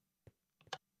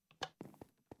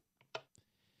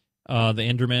 The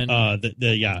Enderman.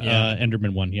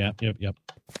 Enderman one. Yeah, yep.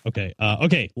 Okay.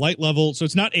 Okay. Light level. So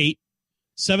it's not 8,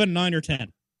 7, 9, or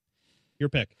 10. Your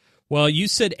pick. Well, you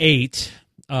said 8.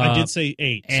 I did say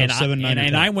 8. So and 7, 9,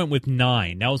 and I went with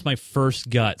 9. That was my first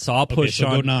gut. So I'll push so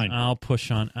on go 9. I'll push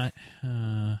on.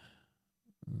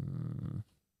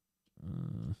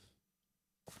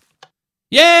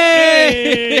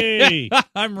 Yay! Hey!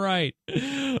 I'm right.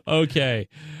 Okay.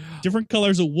 Different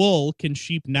colors of wool can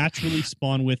sheep naturally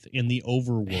spawn with in the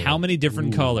overworld. How many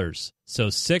different Ooh. colors? So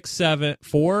 6, 7,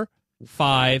 4,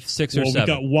 5, 6, or Well, 7. we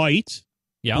got white,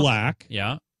 Yeah. black,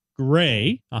 Yeah.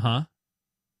 gray. Uh-huh.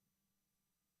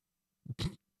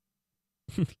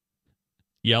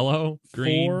 Yellow,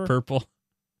 green, 4. purple.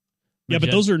 Yeah, but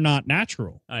magenta. those are not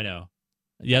natural. I know.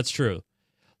 Yeah, that's true.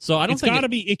 So I don't It's think got to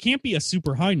be. It can't be a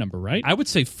super high number, right? I would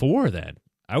say 4 then.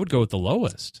 I would go with the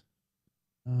lowest.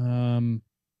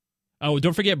 Oh,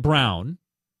 don't forget brown.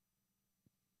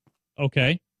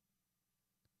 Okay.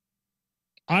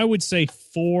 I would say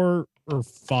 4 or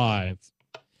 5.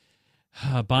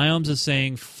 Biomes is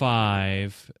saying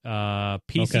 5.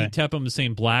 PC Okay. Tepum is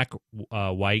saying black,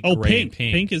 white, Oh, gray, pink. and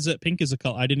pink. Pink is a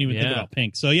color. I didn't even think Yeah. about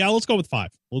pink. So yeah, let's go with 5.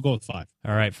 We'll go with 5.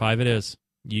 All right, 5 it is.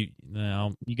 You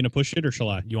gonna push it or shall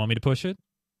I? you want me to push it?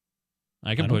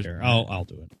 I can I don't push. care. I'll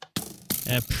do it.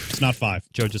 It's not 5.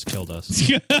 Joe just killed us.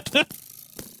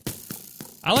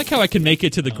 I like how I can make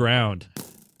it to the ground.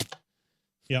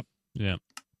 Yep. Yeah.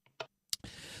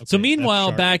 Okay, So meanwhile,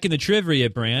 that's sharp. back in the trivia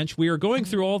branch, we are going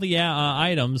through all the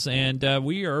items, and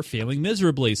we are failing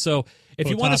miserably. So if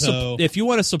you want to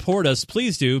Potato. support us,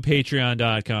 please do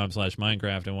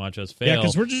patreon.com/Minecraft and watch us fail. Yeah,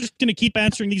 because we're just gonna keep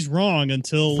answering these wrong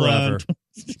until forever,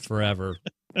 forever.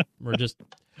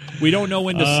 We don't know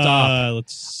when to stop.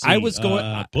 Let's see. I was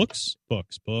going books.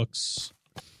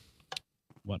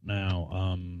 What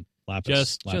now?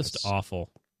 Lapis. Just awful,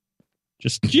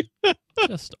 Just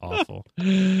just awful.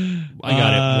 I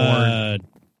got it worn.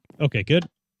 Okay, good.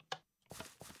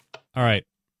 All right,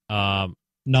 9.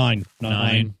 9.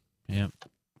 Yeah.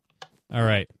 All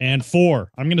right. And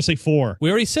 4. I'm gonna say 4. We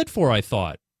already said 4. I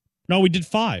thought. No, we did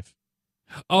 5.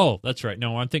 Oh, that's right.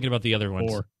 No, I'm thinking about the other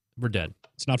ones. 4. We're dead.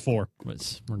 It's not 4. We're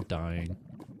dying.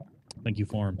 Thank you,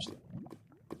 forums.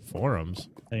 Forums.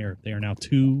 They are now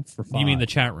 2 for 5. You mean the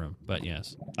chat room? But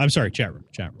yes. I'm sorry, chat room.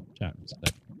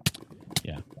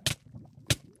 Yeah.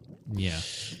 Yeah.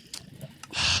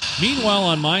 Meanwhile,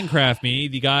 on Minecraft Me,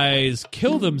 the guys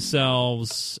kill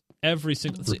themselves every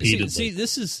single. Repeatedly. See,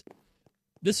 this is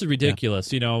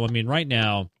ridiculous. You know, I mean, right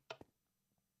now.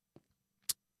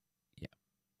 Yeah.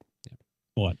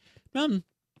 What?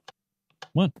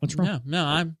 What? What's wrong?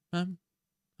 No.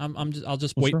 I'll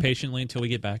just What's wait wrong? patiently until we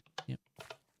get back. Yeah.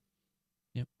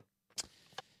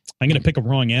 I'm gonna pick a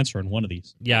wrong answer on one of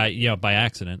these. Yeah. By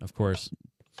accident, of course.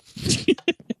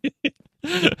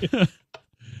 Yeah.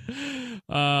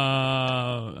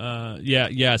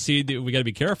 See, we got to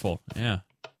be careful. Yeah.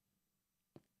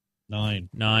 9.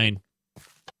 9.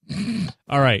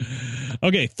 All right.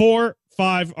 Okay, 4,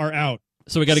 5 are out.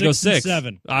 So we got to go 6 and 6.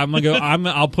 7. I'm gonna go.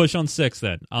 I'll push on 6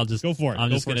 then. I'll just Go for it. I'm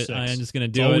Go just for gonna. 6. I'm just gonna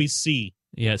It's do always it. C.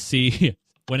 Yeah. See,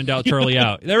 when in doubt, Charlie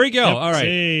out. There we go. Yep, All right.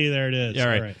 C, there it is. All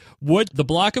right. The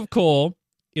block of coal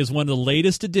is one of the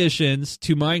latest additions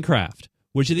to Minecraft.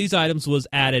 Which of these items was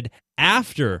added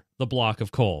after the block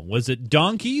of coal? Was it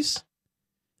donkeys,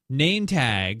 name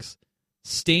tags,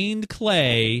 stained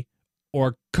clay,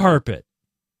 or carpet?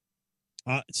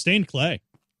 Stained clay.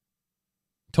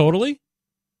 Totally?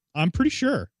 I'm pretty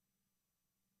sure.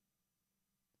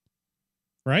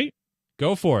 Right?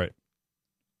 Go for it.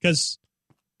 Because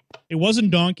it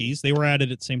wasn't donkeys. They were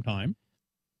added at the same time.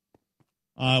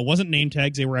 It wasn't name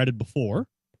tags. They were added before.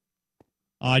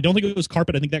 I don't think it was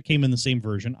carpet. I think that came in the same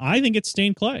version. I think it's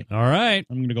stained clay. All right.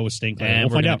 I'm going to go with stained clay. And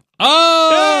We'll find out.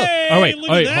 Oh! Hey, all right. look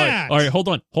all at right. that. All right. Hold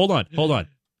on.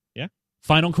 Yeah?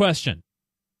 Final question.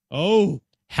 Oh.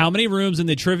 How many rooms in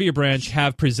the trivia branch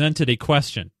have presented a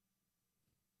question?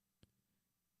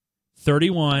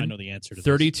 31, I know the answer to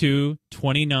 32,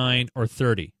 29, or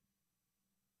 30?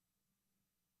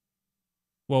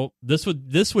 Well, this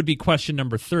would be question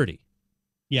number 30.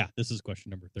 Yeah, this is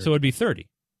question number 30. So it would be 30.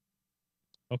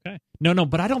 Okay. No,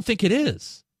 but I don't think it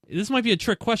is. This might be a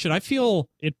trick question. I feel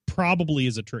It probably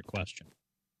is a trick question.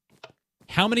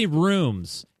 how many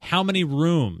rooms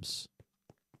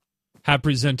have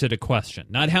presented a question?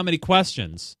 Not how many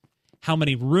questions. How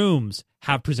many rooms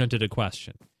have presented a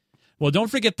question? Well,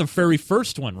 don't forget the very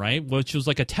first one, right? Which was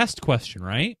like a test question,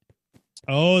 right?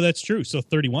 Oh, that's true. So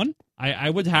 31? I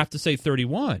would have to say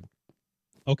 31.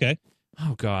 Okay.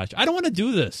 Oh, gosh. I don't want to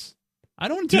do this. I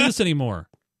don't want to do this anymore.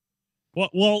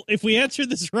 Well, if we answer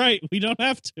this right, we don't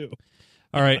have to.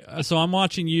 All right. So I'm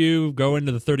watching you go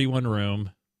into the 31 room.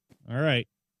 All right.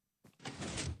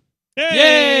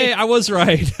 Yay! I was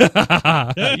right.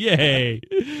 Yay.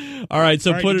 All right,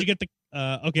 so All right, put did it. you get the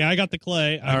okay, I got the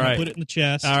clay. I'm All gonna right. put it in the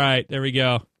chest. All right, there we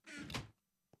go.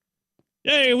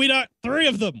 Yay, we got 3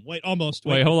 of them. Wait, almost.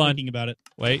 Wait, hold on. Thinking about it.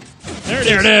 Wait. There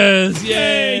There it it is. is.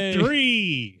 Yay.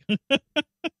 3.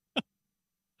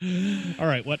 All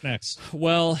right, what next?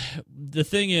 Well, the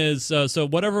thing is, so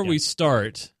whatever we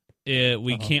start, we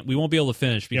won't be able to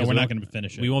finish because We're not going to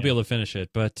finish it. we won't be able to finish it.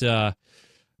 But so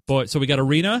we got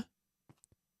arena,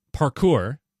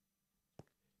 parkour,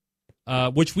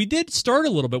 which we did start a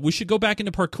little bit. We should go back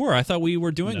into parkour. I thought we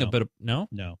were doing No. a bit of No,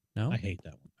 no. I hate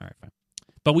that one. All right, fine.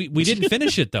 But we didn't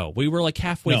finish it though. We were like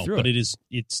halfway No, through but it.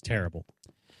 it's terrible.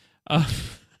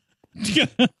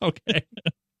 Okay.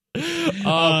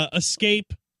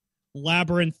 Escape,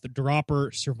 labyrinth, dropper,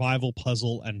 survival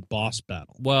puzzle, and boss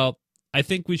battle. Well, I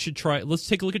think we should try. Let's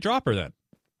take a look at dropper then.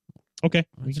 Okay,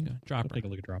 Let's go. we'll Dropper. take a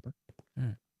look at dropper.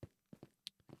 All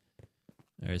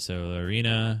right, so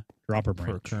arena, Dropper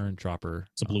branch. current dropper.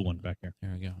 It's a blue one back here.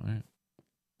 There we go. All right.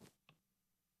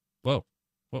 Whoa.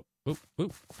 Whoa. Whoa. Whoa.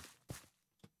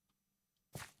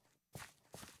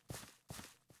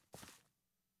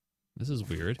 This is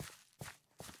weird.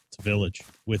 It's a village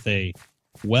with a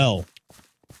well.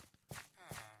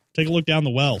 Take a look down the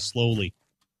well slowly.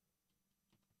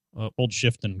 Oh. Hold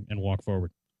shift and walk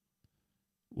forward.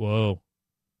 Whoa.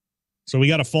 So we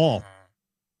got to fall.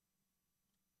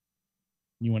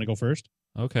 You want to go first?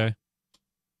 Okay.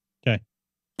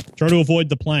 Try to avoid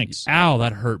the planks. Ow,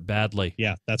 that hurt badly.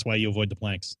 Yeah, that's why you avoid the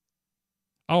planks.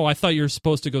 Oh, I thought you were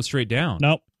supposed to go straight down.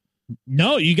 Nope.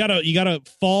 No, you gotta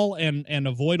fall and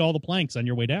avoid all the planks on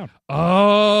your way down.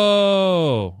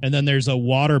 Oh. And then there's a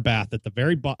water bath at the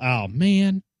very bottom. Oh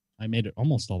man, I made it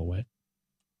almost all the way.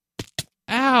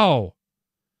 Ow.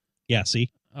 Yeah,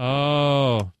 see?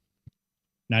 Oh.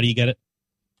 Now do you get it?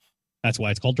 That's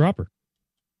why it's called dropper.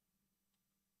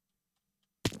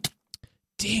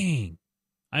 Dang.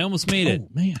 I almost made it. Oh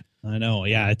man, I know.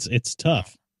 Yeah, it's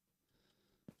tough.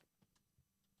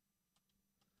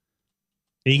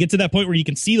 You get to that point where you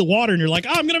can see the water and you're like,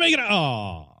 oh, I'm gonna make it.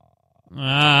 Oh.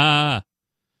 Ah.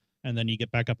 And then you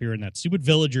get back up here and that stupid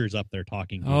villager's up there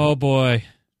talking to you. Oh boy.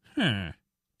 Huh.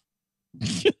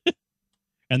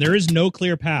 And there is no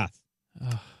clear path.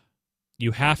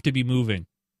 You have to be moving.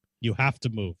 You have to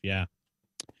move, yeah.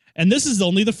 And this is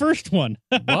only the first one.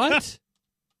 What?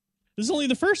 This is only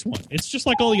the first one. It's just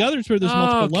like all the others where there's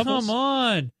multiple levels. Come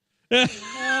on.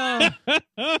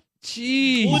 Oh,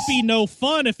 jeez. Well, it'd be no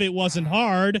fun if it wasn't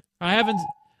hard. I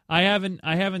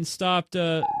haven't stopped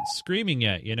screaming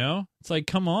yet, you know? It's like,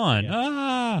 come on. Yeah.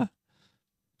 Ah.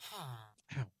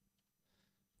 Ow.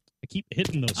 I keep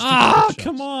hitting those.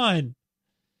 Come on.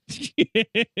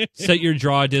 Set your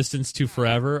draw distance to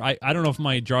forever. I don't know if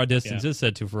my draw distance is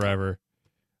set to forever.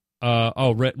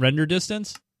 Render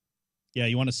distance? Yeah,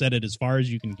 you want to set it as far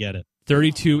as you can get it.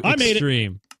 32 I made it.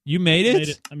 extreme. You made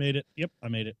it? I made it. Yep, I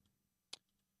made it.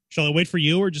 Shall I wait for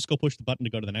you or just go push the button to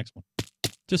go to the next one?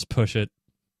 Just push it.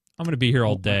 I'm going to be here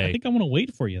all day. I think I want to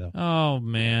wait for you, though. Oh,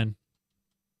 man.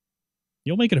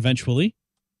 You'll make it eventually.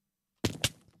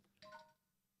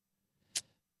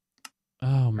 Oh,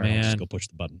 All right, I'll man. just go push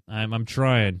the button. I'm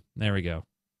trying. There we go.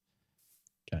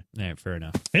 Okay. Yeah, fair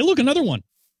enough. Hey, look, another one.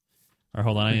 All right,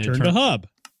 hold on. I need Return to hub.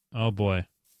 Oh, boy.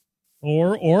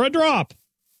 Or a drop.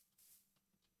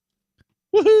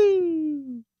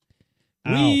 Woohoo!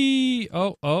 Ow. Wee!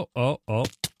 Oh. Ow! Oh.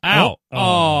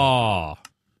 Oh.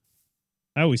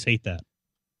 I always hate that.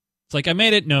 It's like, I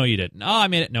made it. No, you didn't. Oh, I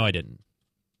made it. No, I didn't.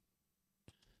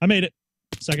 I made it.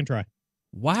 Second try.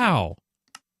 Wow.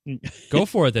 Go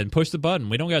for it then. Push the button.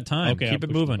 We don't got time. Okay, Keep I'll it push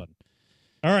the moving. button.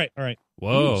 All right.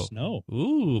 Whoa. Ooh, snow.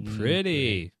 Ooh,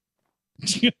 pretty.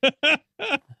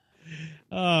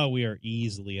 Oh, we are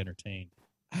easily entertained.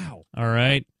 Ow. All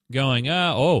right. Going.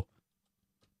 Oh,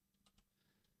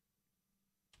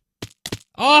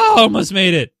 almost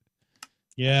made it.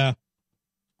 Yeah.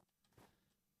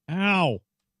 Ow.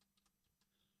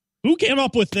 Who came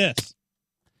up with this?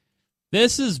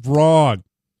 This is wrong.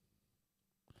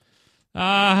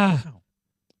 Oh,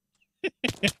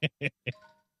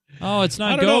 it's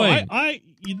not I don't going. know.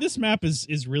 This map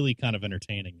is really kind of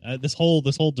entertaining. This whole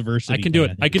diversity. I can do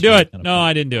thing, it. think I can is do really it. kind of No, fun.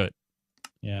 I didn't do it.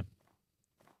 Yeah.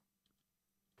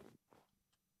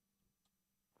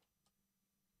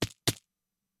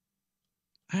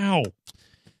 Ow.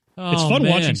 Oh, It's fun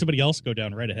man. watching somebody else go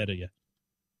down right ahead of you.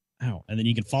 Ow. And then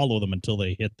you can follow them until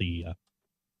they hit the,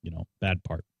 bad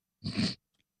part.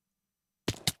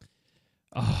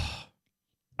 Oh,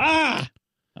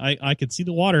 I could see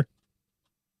the water.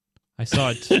 I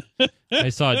saw it. I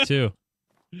saw it too.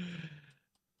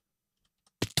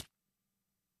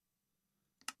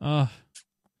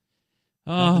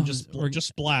 Nothing, just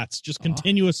splats, just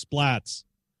continuous splats.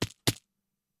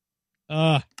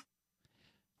 Go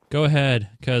ahead,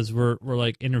 because we're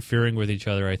like interfering with each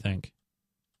other, I think.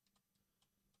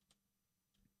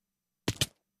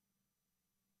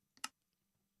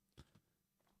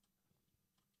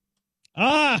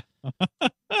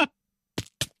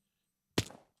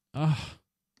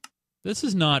 This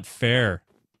is not fair.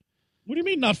 What do you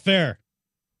mean not fair?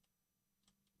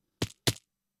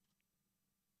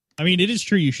 I mean, it is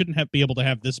true you shouldn't be able to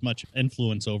have this much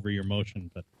influence over your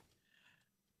motion, but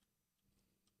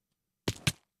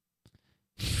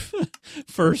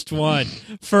First one.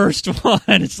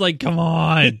 It's like, come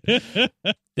on.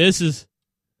 This is...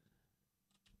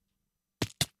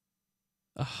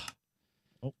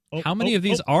 How many of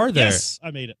these are there? Yes,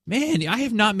 I made it. Man, I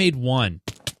have not made one.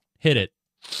 Hit it.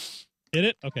 Hit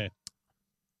it? Okay.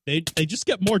 They just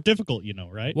get more difficult,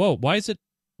 right? Whoa, why did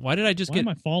I just Why get... am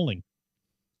I falling?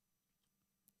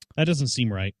 That doesn't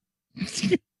seem right.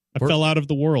 I fell out of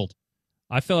the world.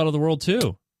 I fell out of the world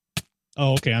too.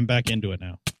 Oh, okay, I'm back into it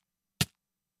now.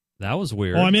 That was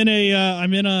weird. Oh, I'm in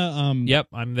a Yep,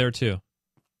 I'm there too.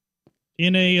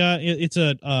 It's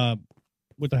a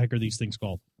what the heck are these things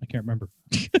called? I can't remember.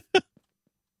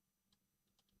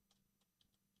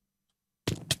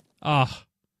 Ow.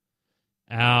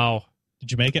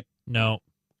 Did you make it? No.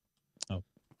 Oh.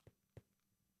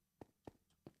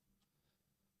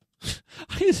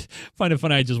 I just find it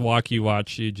funny. I just watch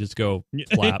you just go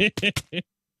flap.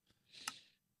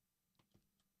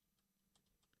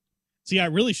 See, I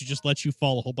really should just let you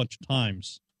fall a whole bunch of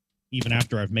times, even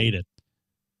after I've made it,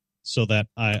 so that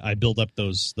I build up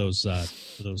those kill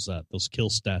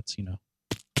stats,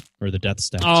 or the death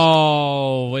stats.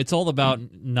 Oh, it's all about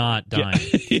not dying.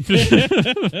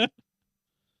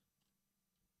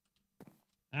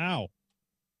 Ow.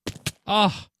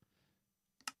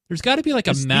 There's got to be like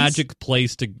a magic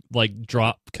place to like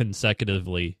drop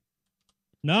consecutively.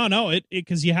 No, it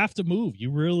because you have to move.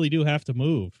 You really do have to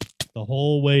move the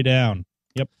whole way down.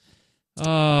 Yep.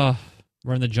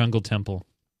 We're in the jungle temple.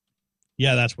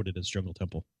 Yeah, that's what it is, jungle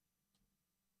temple.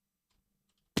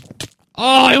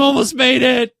 Oh, I almost made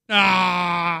it.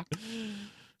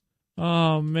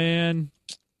 Oh, man.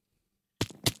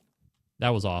 That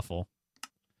was awful.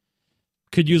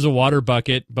 Could use a water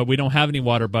bucket, but we don't have any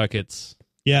water buckets.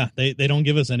 Yeah, they don't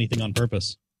give us anything on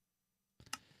purpose.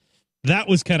 That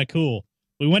was kind of cool.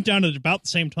 We went down at about the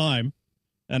same time,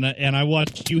 and I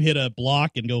watched you hit a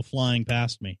block and go flying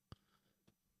past me.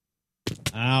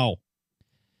 Ow.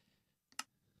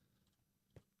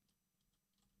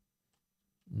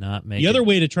 Not making. The other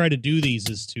way to try to do these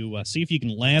is to see if you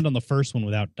can land on the first one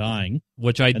without dying.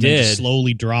 Which I and did. Then just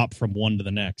slowly drop from one to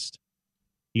the next.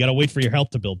 You got to wait for your health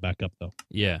to build back up, though.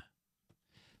 Yeah.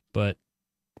 But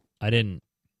I didn't.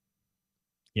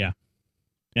 Yeah.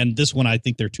 And this one, I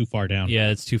think they're too far down. Yeah,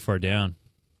 it's too far down.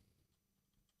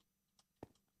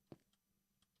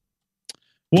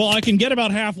 Well, I can get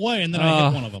about halfway, and then I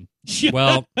hit one of them.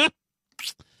 Well, we're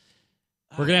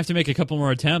going to have to make a couple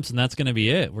more attempts, and that's going to be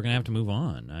it. We're going to have to move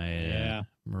on. Yeah.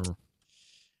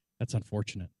 That's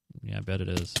unfortunate. Yeah, I bet it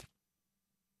is.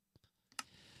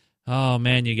 Oh,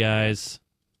 man, you guys.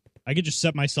 I could just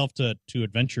set myself to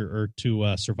adventure or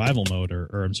to survival mode,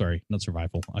 or I'm sorry, not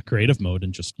survival, creative mode,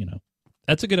 and just,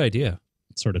 That's a good idea.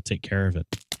 Sort of take care of it.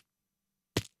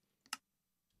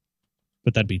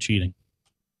 But that'd be cheating.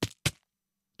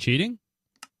 Cheating?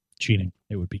 Cheating.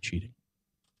 It would be cheating.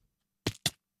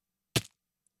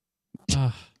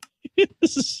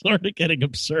 This is sort of getting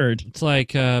absurd. It's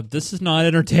like, this is not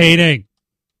entertaining.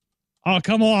 Oh,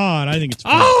 come on. I think it's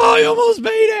fun. Oh, I almost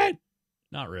made it.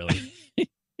 Not really.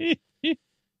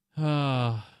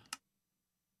 Man,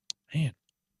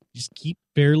 just keep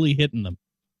barely hitting them.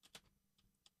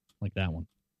 Like that one.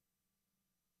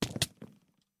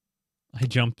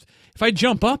 If I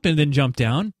jump up and then jump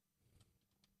down.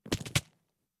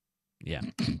 Yeah.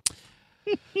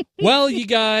 Well, you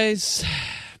guys,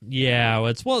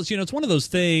 it's one of those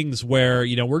things where,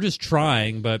 we're just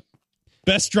trying, but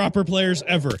best dropper players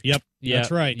ever. Yep.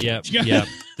 That's right. Yep.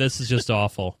 This is just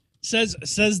awful. Says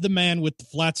the man with the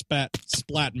flat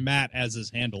splat mat as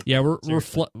his handle. Yeah,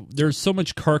 there's so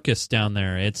much carcass down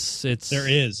there. There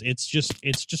is. It's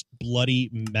just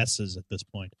bloody messes at this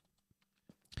point.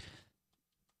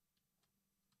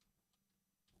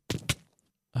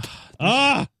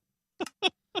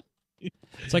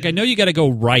 It's like, I know you got to go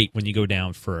right when you go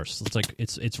down first. It's like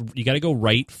it's you got to go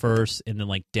right first and then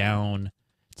like down.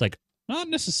 It's like not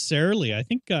necessarily. I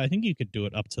think you could do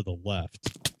it up to the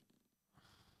left.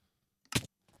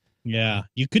 Yeah,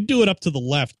 you could do it up to the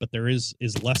left, but there is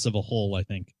less of a hole, I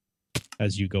think,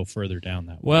 as you go further down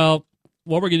that way. Well,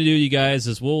 what we're gonna do, you guys,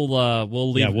 is we'll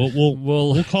leave. Yeah,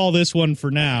 we'll call this one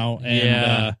for now. And,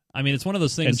 yeah, I mean, it's one of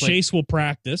those things. And Chase will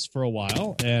practice for a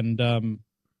while, and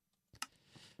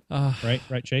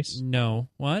right, Chase. No,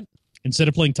 what? Instead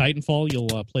of playing Titanfall,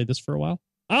 you'll play this for a while.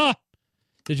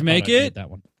 Did you make I it? made that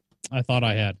one. I thought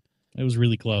I had. It was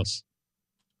really close.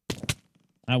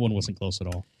 That one wasn't close at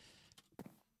all.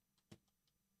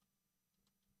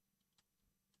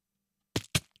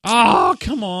 Oh,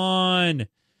 come on.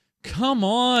 Come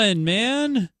on,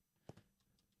 man.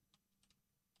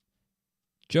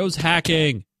 Joe's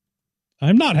hacking.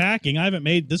 I'm not hacking. I haven't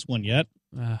made this one yet.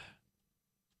 Uh,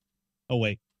 Oh,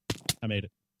 wait. I made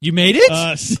it. You made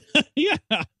it? Yeah.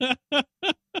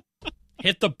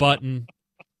 Hit the button.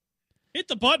 Hit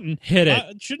the button. Hit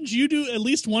it. Shouldn't you do at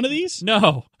least one of these?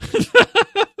 No.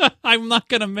 I'm not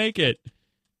going to make it.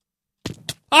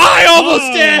 I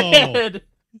almost did.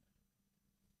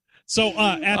 So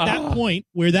at that point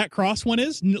where that cross one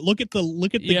is, look at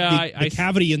the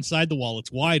cavity inside the wall.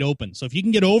 It's wide open. So if you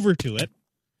can get over to it,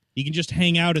 you can just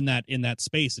hang out in that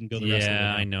space and go the rest of the way.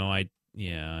 Yeah, I know.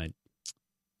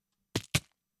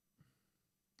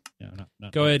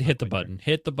 Go ahead, hit the button.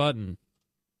 Hit the button.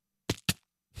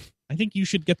 I think you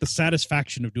should get the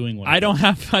satisfaction of doing one. I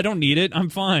don't need it. I'm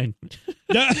fine.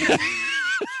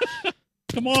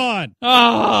 Come on.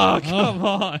 Oh, come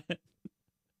on.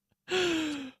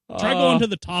 Try going to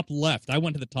the top left. I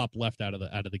went to the top left out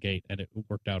of the gate, and it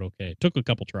worked out okay. It took a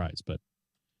couple tries, but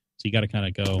so you got to kind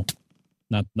of go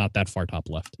not that far top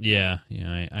left. Yeah.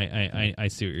 I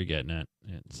see what you're getting at.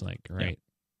 It's like right,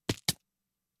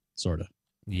 sort of.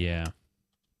 Yeah.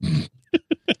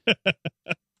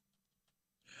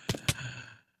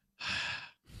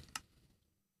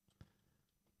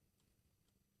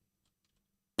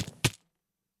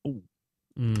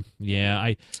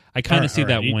 Yeah, I kind of see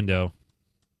that window.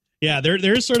 Yeah,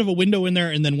 there's sort of a window in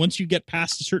there, and then once you get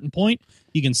past a certain point,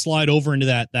 you can slide over into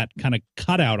that kind of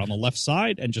cutout on the left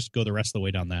side and just go the rest of the way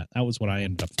down that. That was what I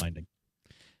ended up finding.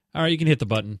 All right, you can hit the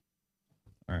button.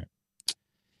 All right.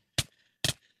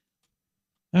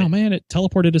 Oh, man, it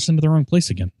teleported us into the wrong place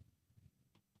again.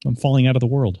 I'm falling out of the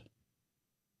world.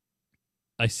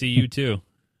 I see you, too.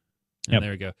 And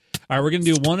There we go. All right, we're going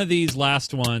to do one of these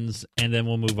last ones, and then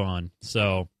we'll move on.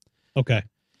 So, okay.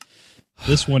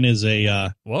 This one is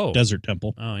a desert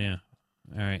temple. Oh, yeah.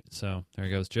 All right, so there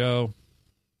goes Joe.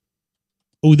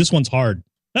 Oh, this one's hard.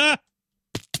 Ah!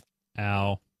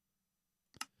 Ow.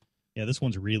 Yeah, this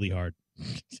one's really hard.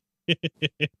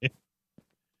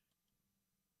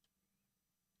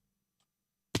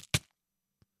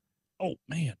 Oh,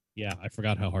 man. Yeah, I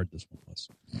forgot how hard this one was.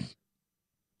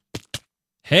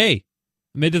 Hey,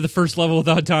 I made it to the first level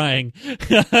without dying.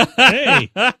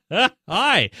 Hey.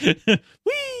 Hi.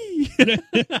 Whee!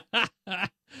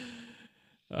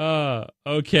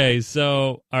 Okay,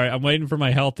 so, all right, I'm waiting for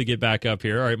my health to get back up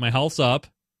here. All right, my health's up.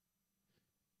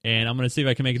 And I'm going to see if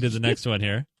I can make it to the next one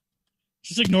here.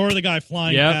 Just ignore the guy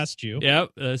flying past you.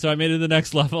 Yep, so I made it to the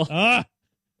next level. The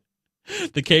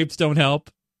capes don't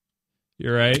help.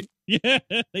 You're right. Yeah,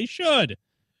 they should.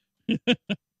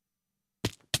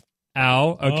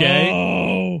 Ow, okay.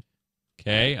 Oh.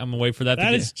 Okay, I'm going to wait for that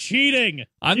That is cheating. You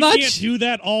can't do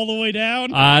that all the way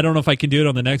down. I don't know if I can do it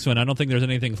on the next one. I don't think there's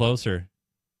anything closer.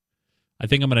 I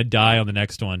think I'm going to die on the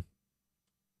next one.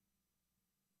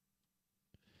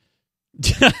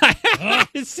 I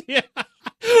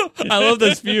love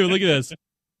this view. Look at this.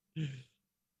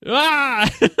 Ah!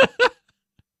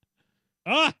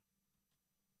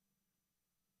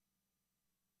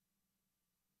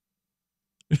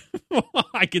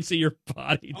 I can see your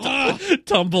body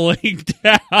tumbling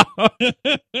down.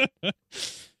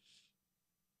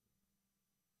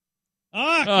 Come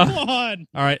on.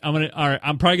 All right,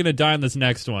 I'm probably gonna die on this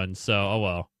next one, so oh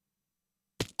well.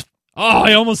 Oh,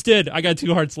 I almost did. I got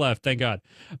 2 hearts left, thank God.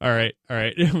 All right.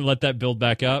 Let that build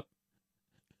back up.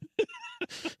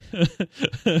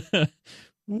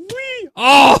 Whee!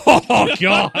 Oh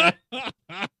God.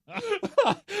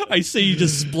 I see you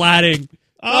just splatting.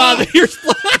 You're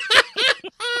splatting.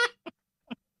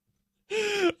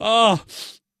 Oh.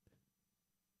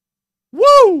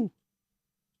 Woo!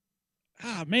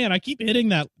 Man, I keep hitting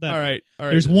that. All right.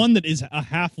 There's one that is a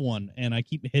half one, and I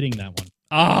keep hitting that one.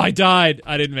 I died.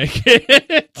 I didn't make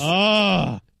it.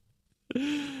 Oh,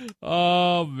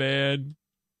 man.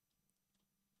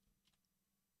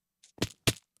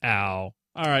 Ow.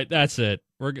 All right, that's it.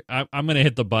 I'm going to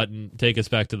hit the button, take us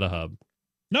back to the hub.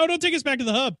 No, don't take us back to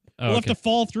the hub. Oh, we'll have to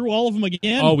fall through all of them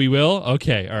again. Oh, we will?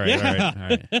 Okay. All right. Yeah. All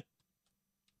right.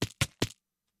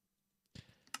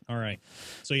 All right.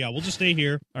 So, yeah, we'll just stay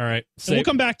here. All right. So we'll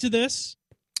come back to this.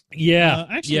 Yeah,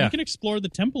 Actually, yeah. we can explore the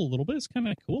temple a little bit. It's kind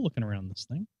of cool looking around this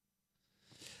thing.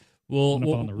 We'll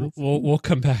Up on the roof. we'll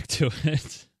come back to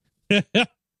it.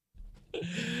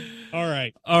 All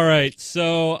right. All right,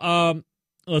 so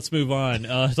let's move on.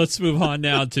 Let's move on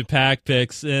now to pack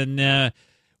picks, and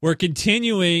we're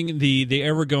continuing the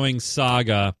ever-going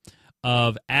saga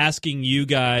of asking you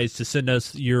guys to send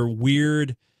us your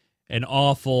weird and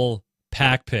awful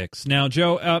pack picks. Now,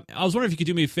 Joe, I was wondering if you could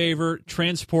do me a favor,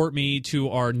 transport me to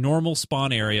our normal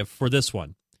spawn area for this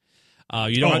one.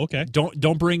 Okay.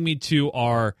 Don't bring me to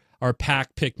our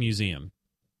pack pick museum,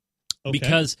 Okay.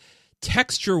 because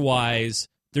texture-wise,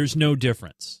 there's no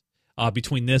difference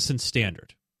between this and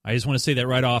standard. I just want to say that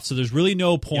right off. So there's really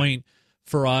no point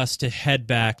for us to head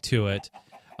back to it.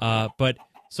 But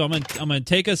so I'm gonna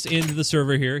take us into the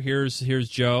server here. Here's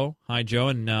Joe. Hi, Joe.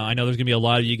 And I know there's gonna be a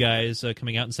lot of you guys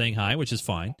coming out and saying hi, which is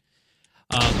fine.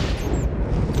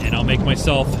 And I'll make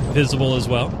myself visible as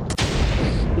well.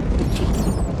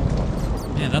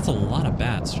 Man, that's a lot of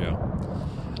bats, Joe.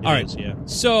 All right. Yeah.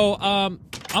 So I'm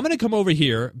going to come over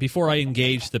here before I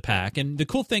engage the pack. And the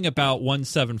cool thing about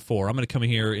 174, I'm going to come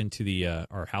here into the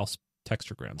our house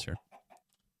texture grounds here,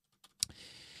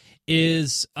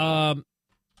 is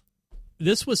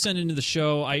this was sent into the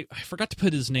show. I forgot to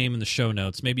put his name in the show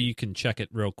notes. Maybe you can check it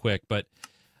real quick. But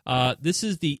this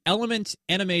is the Element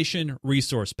Animation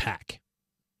Resource Pack.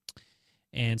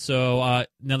 And so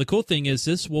now the cool thing is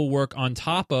this will work on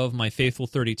top of my Faithful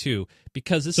 32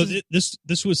 because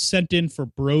this was sent in for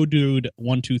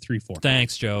BroDude1234.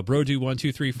 Thanks, Joe.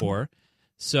 BroDude1234.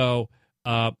 So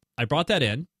I brought that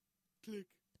in.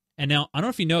 And now I don't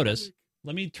know if you notice.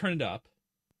 Let me turn it up.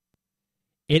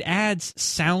 It adds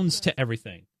sounds to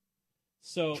everything.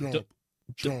 So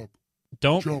don't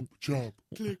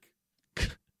click,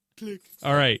 click.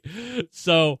 All right.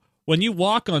 So when you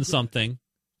walk on something,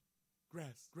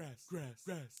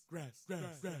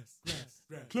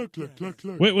 Click, click, click,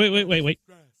 click. Wait.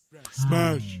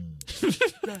 Smash.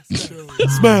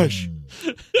 Smash.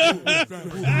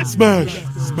 Smash.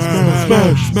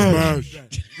 Smash.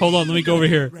 hold on, let me go over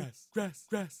here.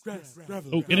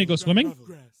 Oh, can it go swimming?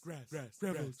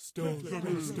 Stone.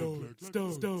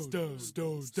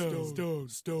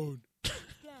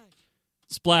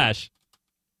 Splash.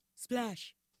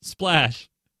 Splash.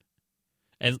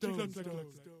 And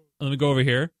let me go over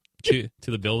here to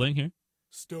the building here.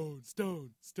 Stone.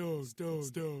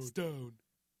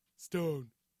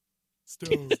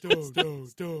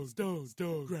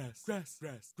 Grass.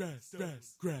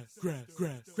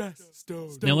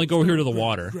 Now let me go over here to the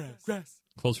water.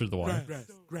 Closer to the water.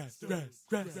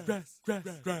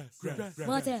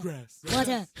 Water.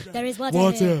 There is water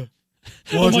here.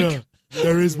 Water.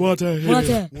 There is water here.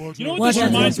 Water. You know what this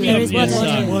reminds me of is There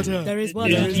is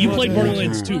water. you played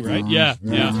Borderlands 2, right? Yeah.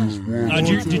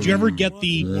 Did you ever get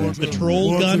the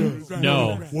troll gun?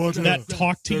 No. That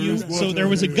talked to you. So there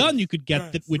was a gun you could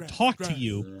get that would talk to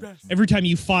you every time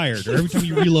you fired or every time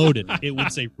you reloaded. It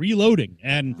would say reloading,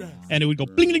 and it would go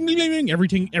bling bling bling bling every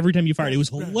time you fired. It was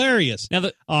hilarious. Now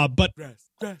the but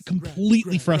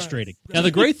completely frustrating. Now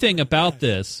the great thing about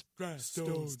this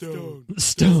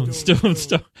stone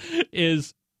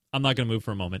is, I'm not going to move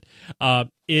for a moment,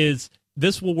 is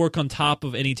this will work on top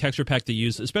of any texture pack they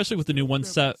use, especially with the new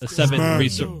 1.7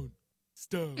 resource.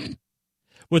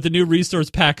 With the new resource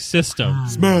pack system.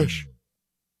 Smash.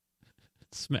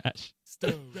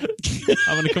 I'm going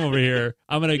to come over here.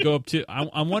 I'm going to go up to,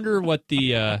 I wonder what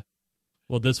the,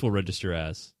 this will register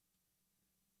as.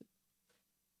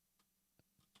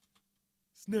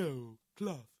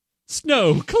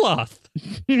 Snow cloth.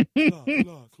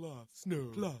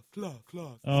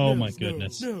 Oh my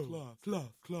goodness. Oh,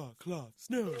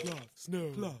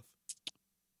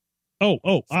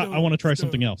 I want to try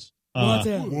something else.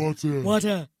 Water.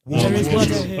 Water. There is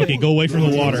water here. Okay, go away from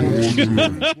the water.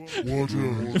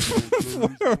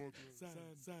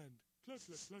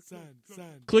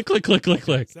 Click.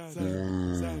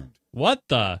 What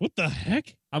the? What the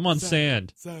heck? I'm on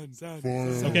sand.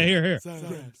 Okay, here.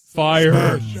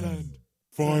 Fire.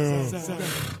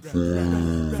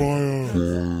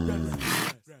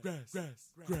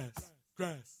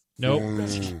 Nope.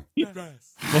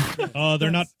 Oh, they're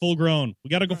not full grown. We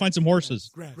got to go find some horses.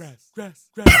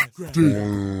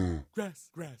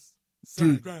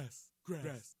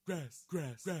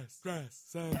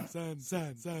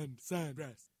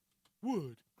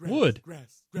 Wood.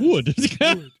 Wood.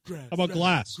 How about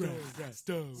glass?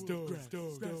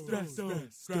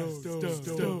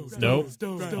 Nope.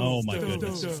 Oh my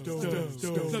goodness.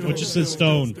 What just says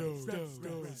stone?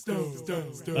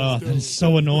 Oh, that is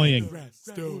so annoying.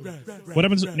 What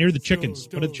happens near the chickens?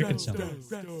 What do the chickens sound like?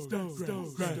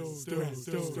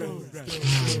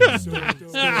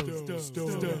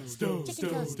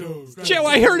 Joe,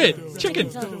 I heard it. Chicken.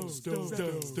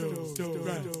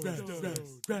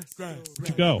 Where'd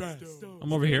you go?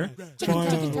 I'm over here.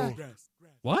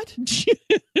 What?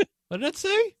 What did that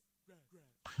say?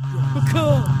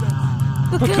 Paka.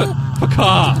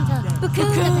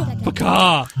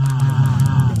 Paka.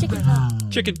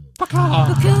 Chicken.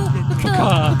 Paka.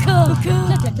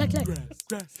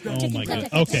 Oh my god.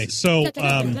 Okay, so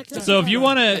So if you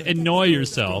want to annoy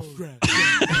yourself,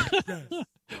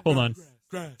 hold on.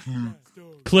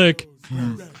 Click.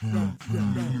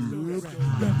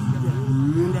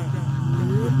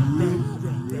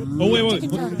 oh wait,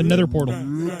 the Nether portal.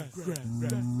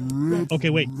 Okay,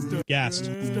 wait, gassed.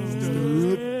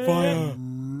 Fire.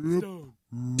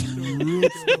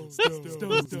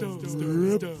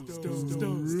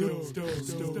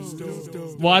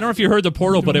 Well, I don't know if you heard the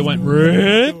portal, but it went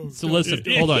rip. So listen,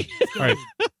 hold on. All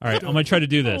right. I'm going to try to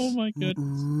do this. Oh my god.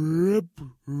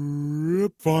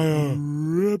 Fire.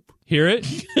 Hear it?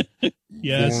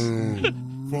 Yes.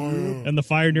 Fire. And the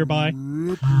fire nearby.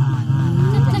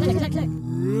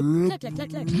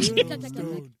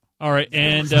 All right,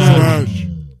 and Smash.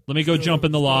 let me go jump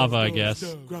in the lava, I guess.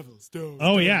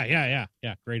 Oh yeah.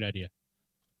 Great idea.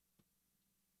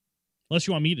 Unless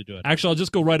you want me to do it. Actually, I'll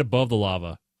just go right above the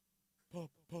lava. I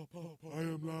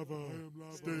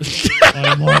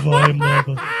am lava. I'm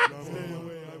lava. What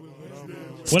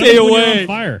Stay happens when you're away. on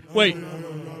fire. Wait.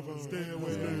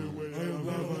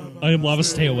 I am lava.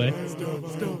 Stay away.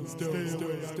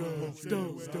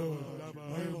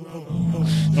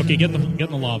 Okay, get in the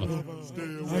lava.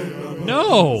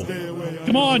 No.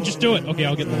 Come on, just do it. Okay,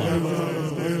 I'll get in the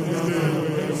lava.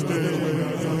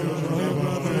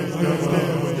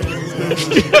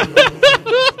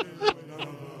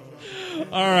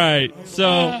 All right.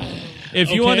 So if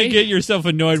you want to Okay. get yourself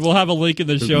annoyed, we'll have a link in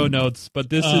the show notes. But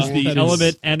this is the that is-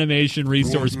 Element Animation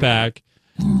Resource Pack,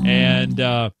 and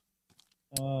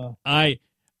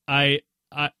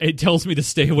it tells me to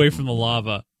stay away from the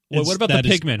lava. Well, what about the that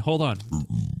is- pigmen? Hold on.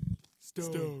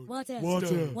 Stone. Water.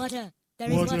 Water. Water. There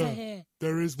is water here.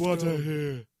 There is water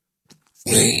here.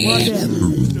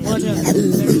 Water. Water. There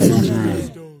is water here.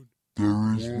 Stone.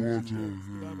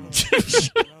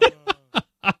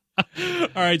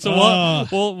 All right, so Ah.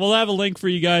 we'll have a link for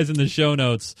you guys in the show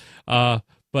notes. But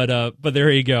there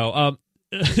you go.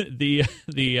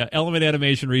 The Element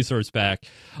Animation Resource Pack.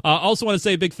 Also want to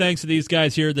say a big thanks to these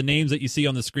guys here. The names that you see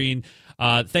on the screen.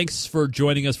 Thanks for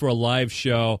joining us for a live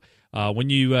show. When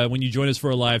you join us for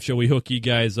a live show, we hook you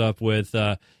guys up with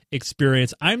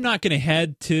experience. I'm not going to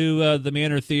head to the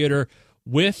Manor Theater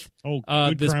with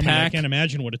Good this crumbing. pack. I can't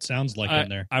imagine what it sounds like in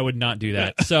there. I would not do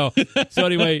that. So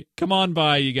anyway, come on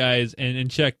by, you guys, and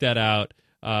check that out.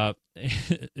 That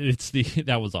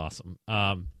was awesome.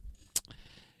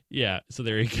 Yeah. So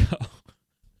there you go.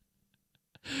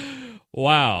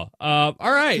 Wow. All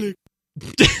right.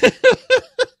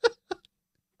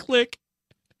 Click.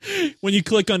 When you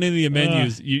click on any of the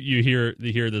menus, you hear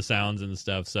the sounds and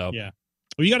stuff. So Yeah.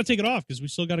 Well, you got to take it off because we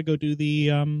still got to go do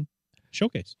the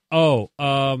showcase.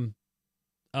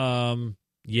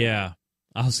 yeah.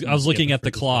 I was looking at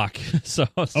the clock. So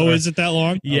sorry. Is it that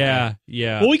long? Yeah, Okay.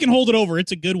 yeah. Well, we can hold it over.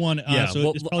 It's a good one. Yeah, So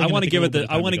well, it's probably I gonna want to take give a it little bit of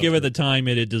time to go the through. time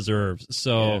it deserves.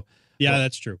 So Yeah,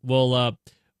 that's true.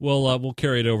 we'll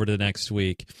carry it over to next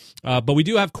week. But we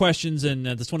do have questions, and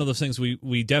that's one of those things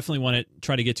we definitely want to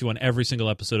try to get to on every single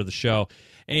episode of the show.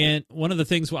 And one of the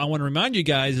things I want to remind you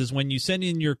guys is when you send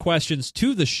in your questions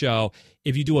to the show,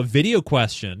 if you do a video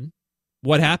question,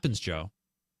 what happens, Joe?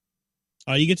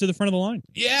 You get to the front of the line.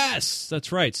 Yes,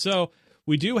 that's right. So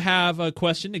we do have a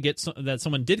question to get that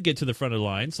someone did get to the front of the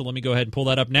line. So let me go ahead and pull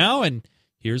that up now, and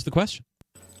here's the question.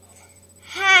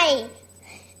 Hi,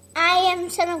 I am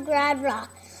Son of Gradrock.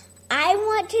 I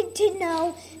wanted to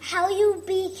know how you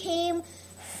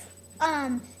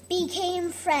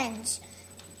became friends.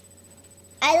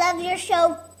 I love your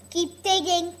show. Keep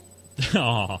digging.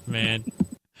 Oh, man.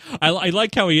 I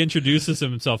like how he introduces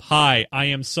himself. Hi, I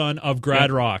am Son of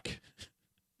Gradrock.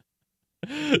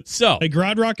 So, Hey,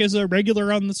 Gradrock is a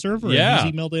regular on the server. and Yeah.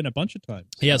 he's emailed in a bunch of times.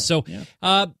 yeah, so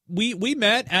yeah. we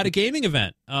met at a gaming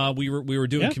event. We were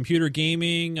doing Yeah. computer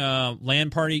gaming, LAN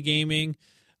party gaming,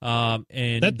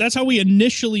 and That's how we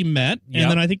initially met, and Yep.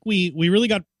 then I think we really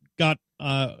got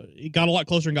a lot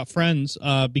closer and got friends.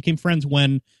 Became friends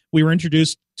when we were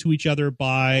introduced to each other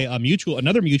by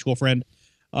another mutual friend,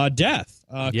 Death.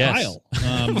 Yes. Kyle.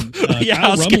 Yeah, Kyle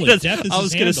I was Rumley. gonna, Death is I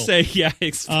was his gonna handle. say,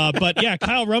 yeah. But yeah,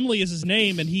 Kyle Rumley is his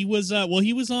name, and he was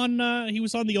he was on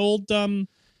the old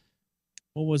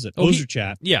what was it? Hoser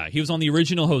Chat. Yeah, he was on the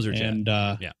original Hoser Chat. And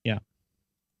yeah.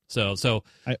 So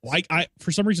I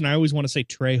for some reason I always want to say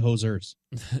Trey Hosers.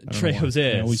 Trey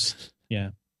Hosers. Yeah.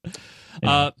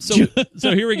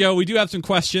 So here we go. We do have some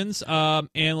questions, and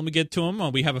let me get to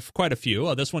them. We have quite a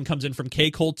few. This one comes in from K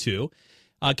Cole 2.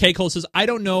 K Cole says, "I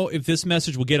don't know if this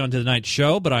message will get onto tonight's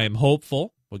show, but I am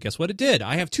hopeful." Well, guess what? It did.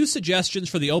 I have 2 suggestions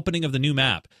for the opening of the new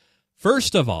map.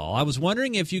 First of all, I was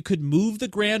wondering if you could move the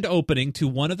grand opening to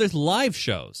one of the live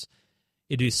shows.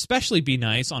 It'd especially be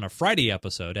nice on a Friday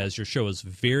episode, as your show is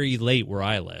very late where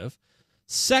I live.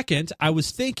 Second, I was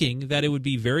thinking that it would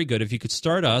be very good if you could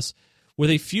start us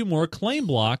with a few more claim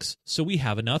blocks so we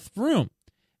have enough room.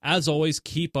 As always,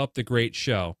 keep up the great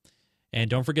show. And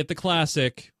don't forget the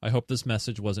classic. I hope this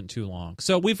message wasn't too long.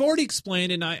 So we've already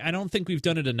explained, and I don't think we've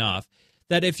done it enough,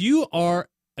 that if you are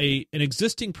an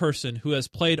existing person who has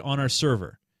played on our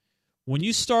server, when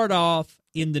you start off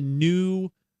in the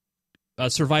new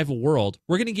survival world,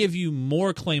 we're going to give you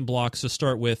more claim blocks to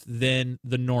start with than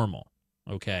the normal.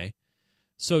 Okay?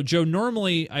 So, Joe,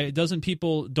 normally, don't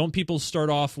people start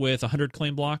off with 100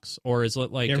 claim blocks, or is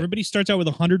it like everybody starts out with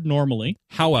 100 normally?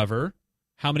 However,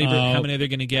 how many are they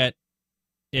going to get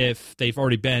if they've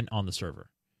already been on the server?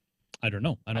 I don't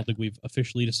know. I don't think we've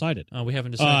officially decided. We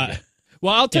haven't decided yet.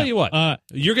 Well, I'll tell you what.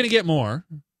 You're going to get more.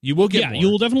 You will get more. You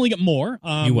will definitely get more.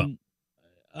 You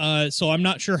will. So I'm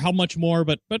not sure how much more,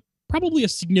 but probably a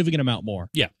significant amount more.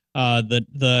 Yeah.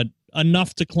 The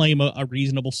enough to claim a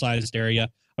reasonable sized area.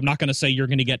 I'm not going to say you're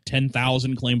going to get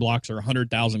 10,000 claim blocks or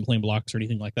 100,000 claim blocks or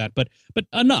anything like that, but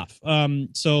enough.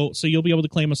 So you'll be able to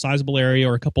claim a sizable area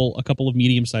or a couple of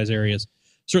medium sized areas.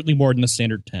 Certainly more than the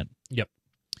standard 10. Yep.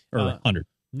 Or 100.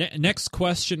 Next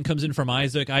question comes in from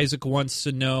Isaac. Isaac wants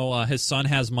to know, his son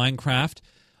has Minecraft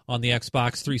on the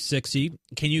Xbox 360.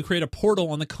 Can you create a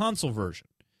portal on the console version?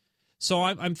 So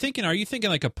I'm thinking, are you thinking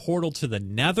like a portal to the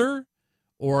Nether,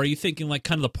 or are you thinking like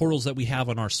kind of the portals that we have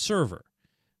on our server?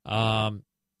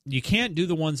 You can't do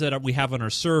the ones that we have on our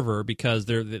server because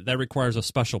that requires a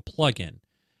special plugin.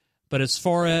 But as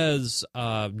far as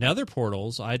Nether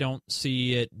portals, I don't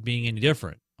see it being any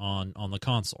different on the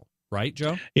console. Right,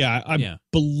 Joe? Yeah, I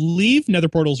believe Nether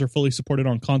portals are fully supported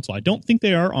on console. I don't think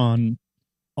they are on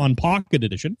Pocket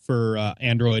Edition for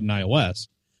Android and iOS,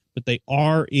 but they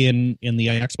are in the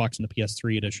Xbox and the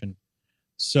PS3 edition.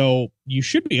 So you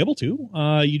should be able to.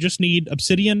 You just need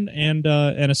obsidian and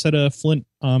a set of flint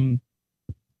and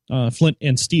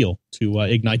steel to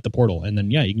ignite the portal, and then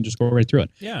you can just go right through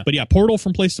it. Yeah. But portal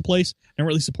from place to place, and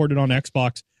really supported on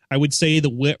Xbox. I would say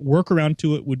the workaround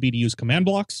to it would be to use command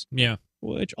blocks. Yeah.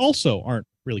 Which also aren't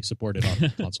really supported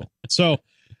on console. So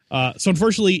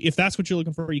unfortunately, if that's what you're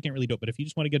looking for, you can't really do it. But if you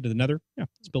just want to get to the Nether,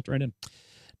 it's built right in.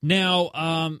 Now,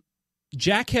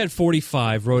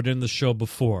 Jackhead45 wrote in the show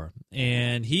before,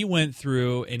 and he went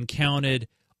through and counted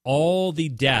all the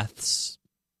deaths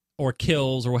or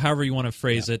kills, or however you want to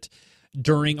phrase it,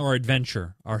 during our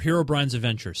adventure, our Herobrine's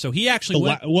adventure. So he actually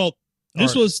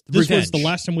This was Revenge. the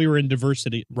last time we were in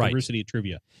diversity Right.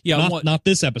 trivia. Yeah, not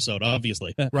this episode,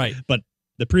 obviously. Right. But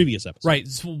the previous episode. Right.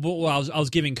 So, well, I was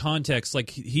giving context. Like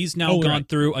he's now gone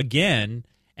through again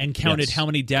and counted how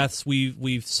many deaths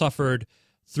we've suffered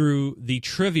through the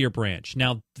trivia branch.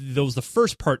 Now, that was the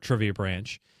first part trivia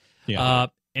branch. Yeah.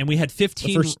 And we had 15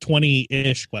 the first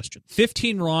 20-ish questions.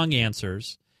 15 wrong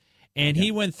answers. And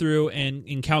he went through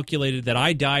and calculated that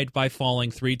I died by falling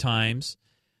 3 times.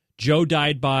 Joe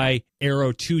died by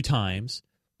arrow 2 times.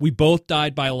 We both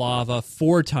died by lava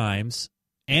 4 times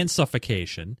and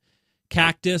suffocation.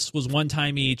 Cactus was 1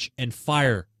 time each, and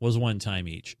fire was 1 time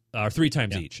each, or 3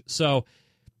 times each. So,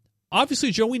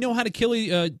 obviously, Joe, we know how to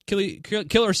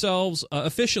kill ourselves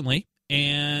efficiently,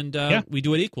 and we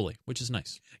do it equally, which is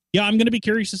nice. Yeah, I'm going to be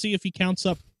curious to see if he counts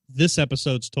up this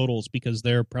episode's totals, because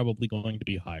they're probably going to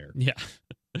be higher. Yeah.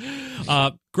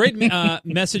 Great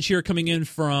message here coming in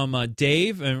from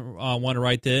Dave, and want to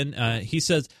write in. He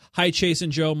says, "Hi, Chase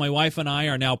and Joe. My wife and I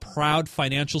are now proud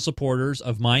financial supporters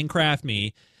of Minecraft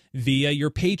Me via your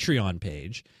Patreon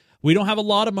page. We don't have a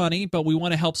lot of money, but we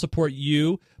want to help support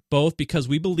you both because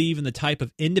we believe in the type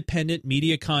of independent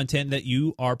media content that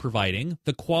you are providing.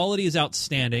 The quality is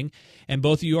outstanding, and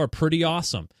both of you are pretty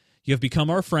awesome. You have become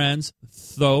our friends,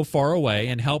 though far away,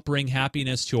 and help bring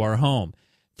happiness to our home.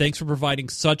 Thanks for providing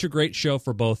such a great show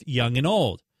for both young and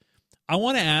old. I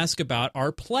want to ask about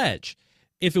our pledge.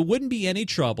 If it wouldn't be any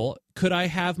trouble, could I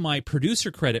have my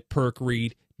producer credit perk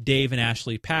read Dave and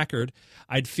Ashley Packard.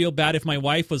 I'd feel bad if my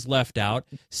wife was left out,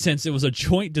 since it was a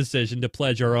joint decision to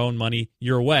pledge our own money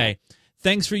your way.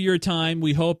 Thanks for your time.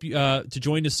 We hope to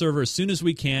join the server as soon as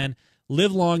we can.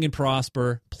 Live long and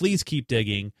prosper. Please keep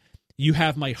digging. You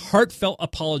have my heartfelt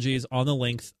apologies on the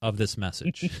length of this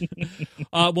message.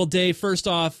 Well, Dave, first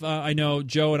off, I know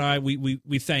Joe and I,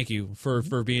 we thank you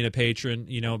for being a patron,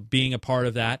 being a part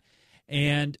of that.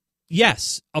 And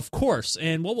yes, of course.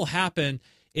 And what will happen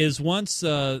is once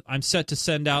I'm set to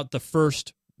send out the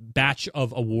first batch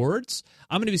of awards,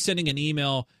 I'm going to be sending an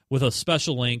email with a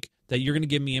special link that you're going to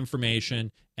give me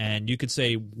information, and you could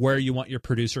say where you want your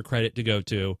producer credit to go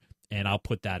to, and I'll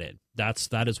put that in.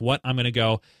 That is what I'm going to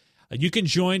go. You can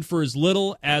join for as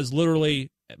little as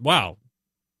literally, wow,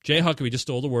 Jay Huckabee just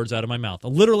stole the words out of my mouth.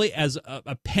 Literally as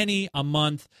a penny a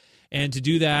month. And to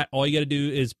do that, all you got to do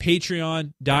is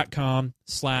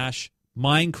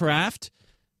patreon.com/Minecraft,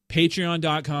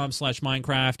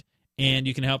 patreon.com/Minecraft, and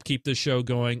you can help keep this show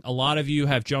going. A lot of you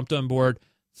have jumped on board.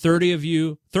 30 of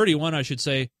you, 31, I should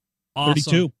say.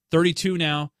 Awesome. 32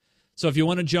 now. So if you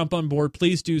want to jump on board,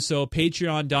 please do so.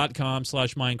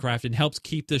 Patreon.com/Minecraft, and helps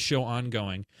keep this show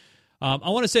ongoing. I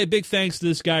want to say a big thanks to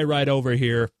this guy right over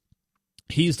here.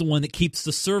 He's the one that keeps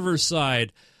the server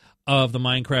side of the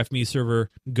Minecraft Me server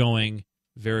going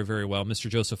very, very well. Mr.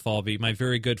 Joseph Falvey, my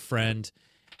very good friend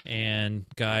and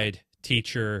guide,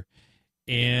 teacher,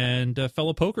 and a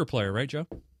fellow poker player, right, Joe?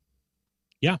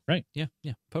 Yeah, right. Yeah,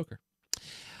 poker.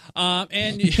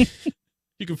 And you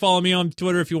can follow me on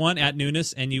Twitter if you want, at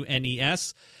Nunes,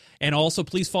 Nunes. And also,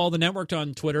 please follow the network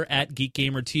on Twitter, at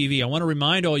GeekGamerTV. I want to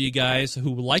remind all you guys who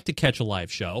would like to catch a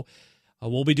live show,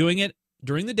 we'll be doing it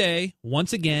during the day,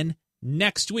 once again,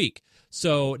 next week.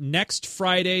 So next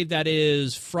Friday, that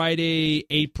is Friday,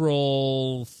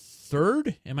 April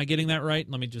 3rd. Am I getting that right?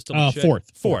 Let me just double check.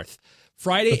 4th.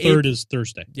 Friday. The 3rd is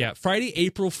Thursday. Yeah, Friday,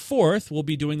 April 4th, we'll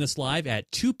be doing this live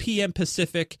at 2 p.m.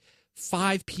 Pacific,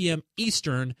 5 p.m.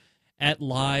 Eastern at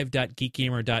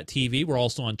live.geekgamer.tv. We're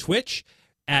also on Twitch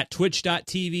at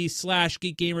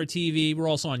twitch.tv/GeekGamerTV. We're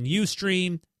also on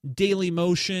Ustream,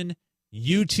 Dailymotion,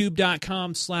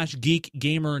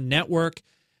 youtube.com/GeekGamerNetwork.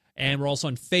 And we're also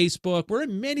on Facebook. We're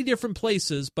in many different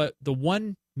places, but the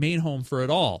one main home for it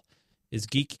all is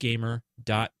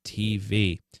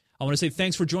geekgamer.tv. I want to say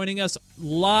thanks for joining us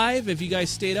live. If you guys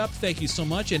stayed up, thank you so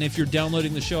much. And if you're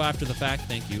downloading the show after the fact,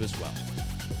 thank you as well.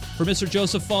 For Mr.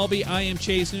 Joseph Falvey, I am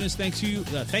Chase Nunes. Thank you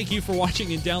for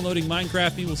watching and downloading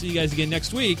Minecraft Me. We'll see you guys again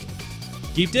next week.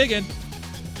 Keep digging.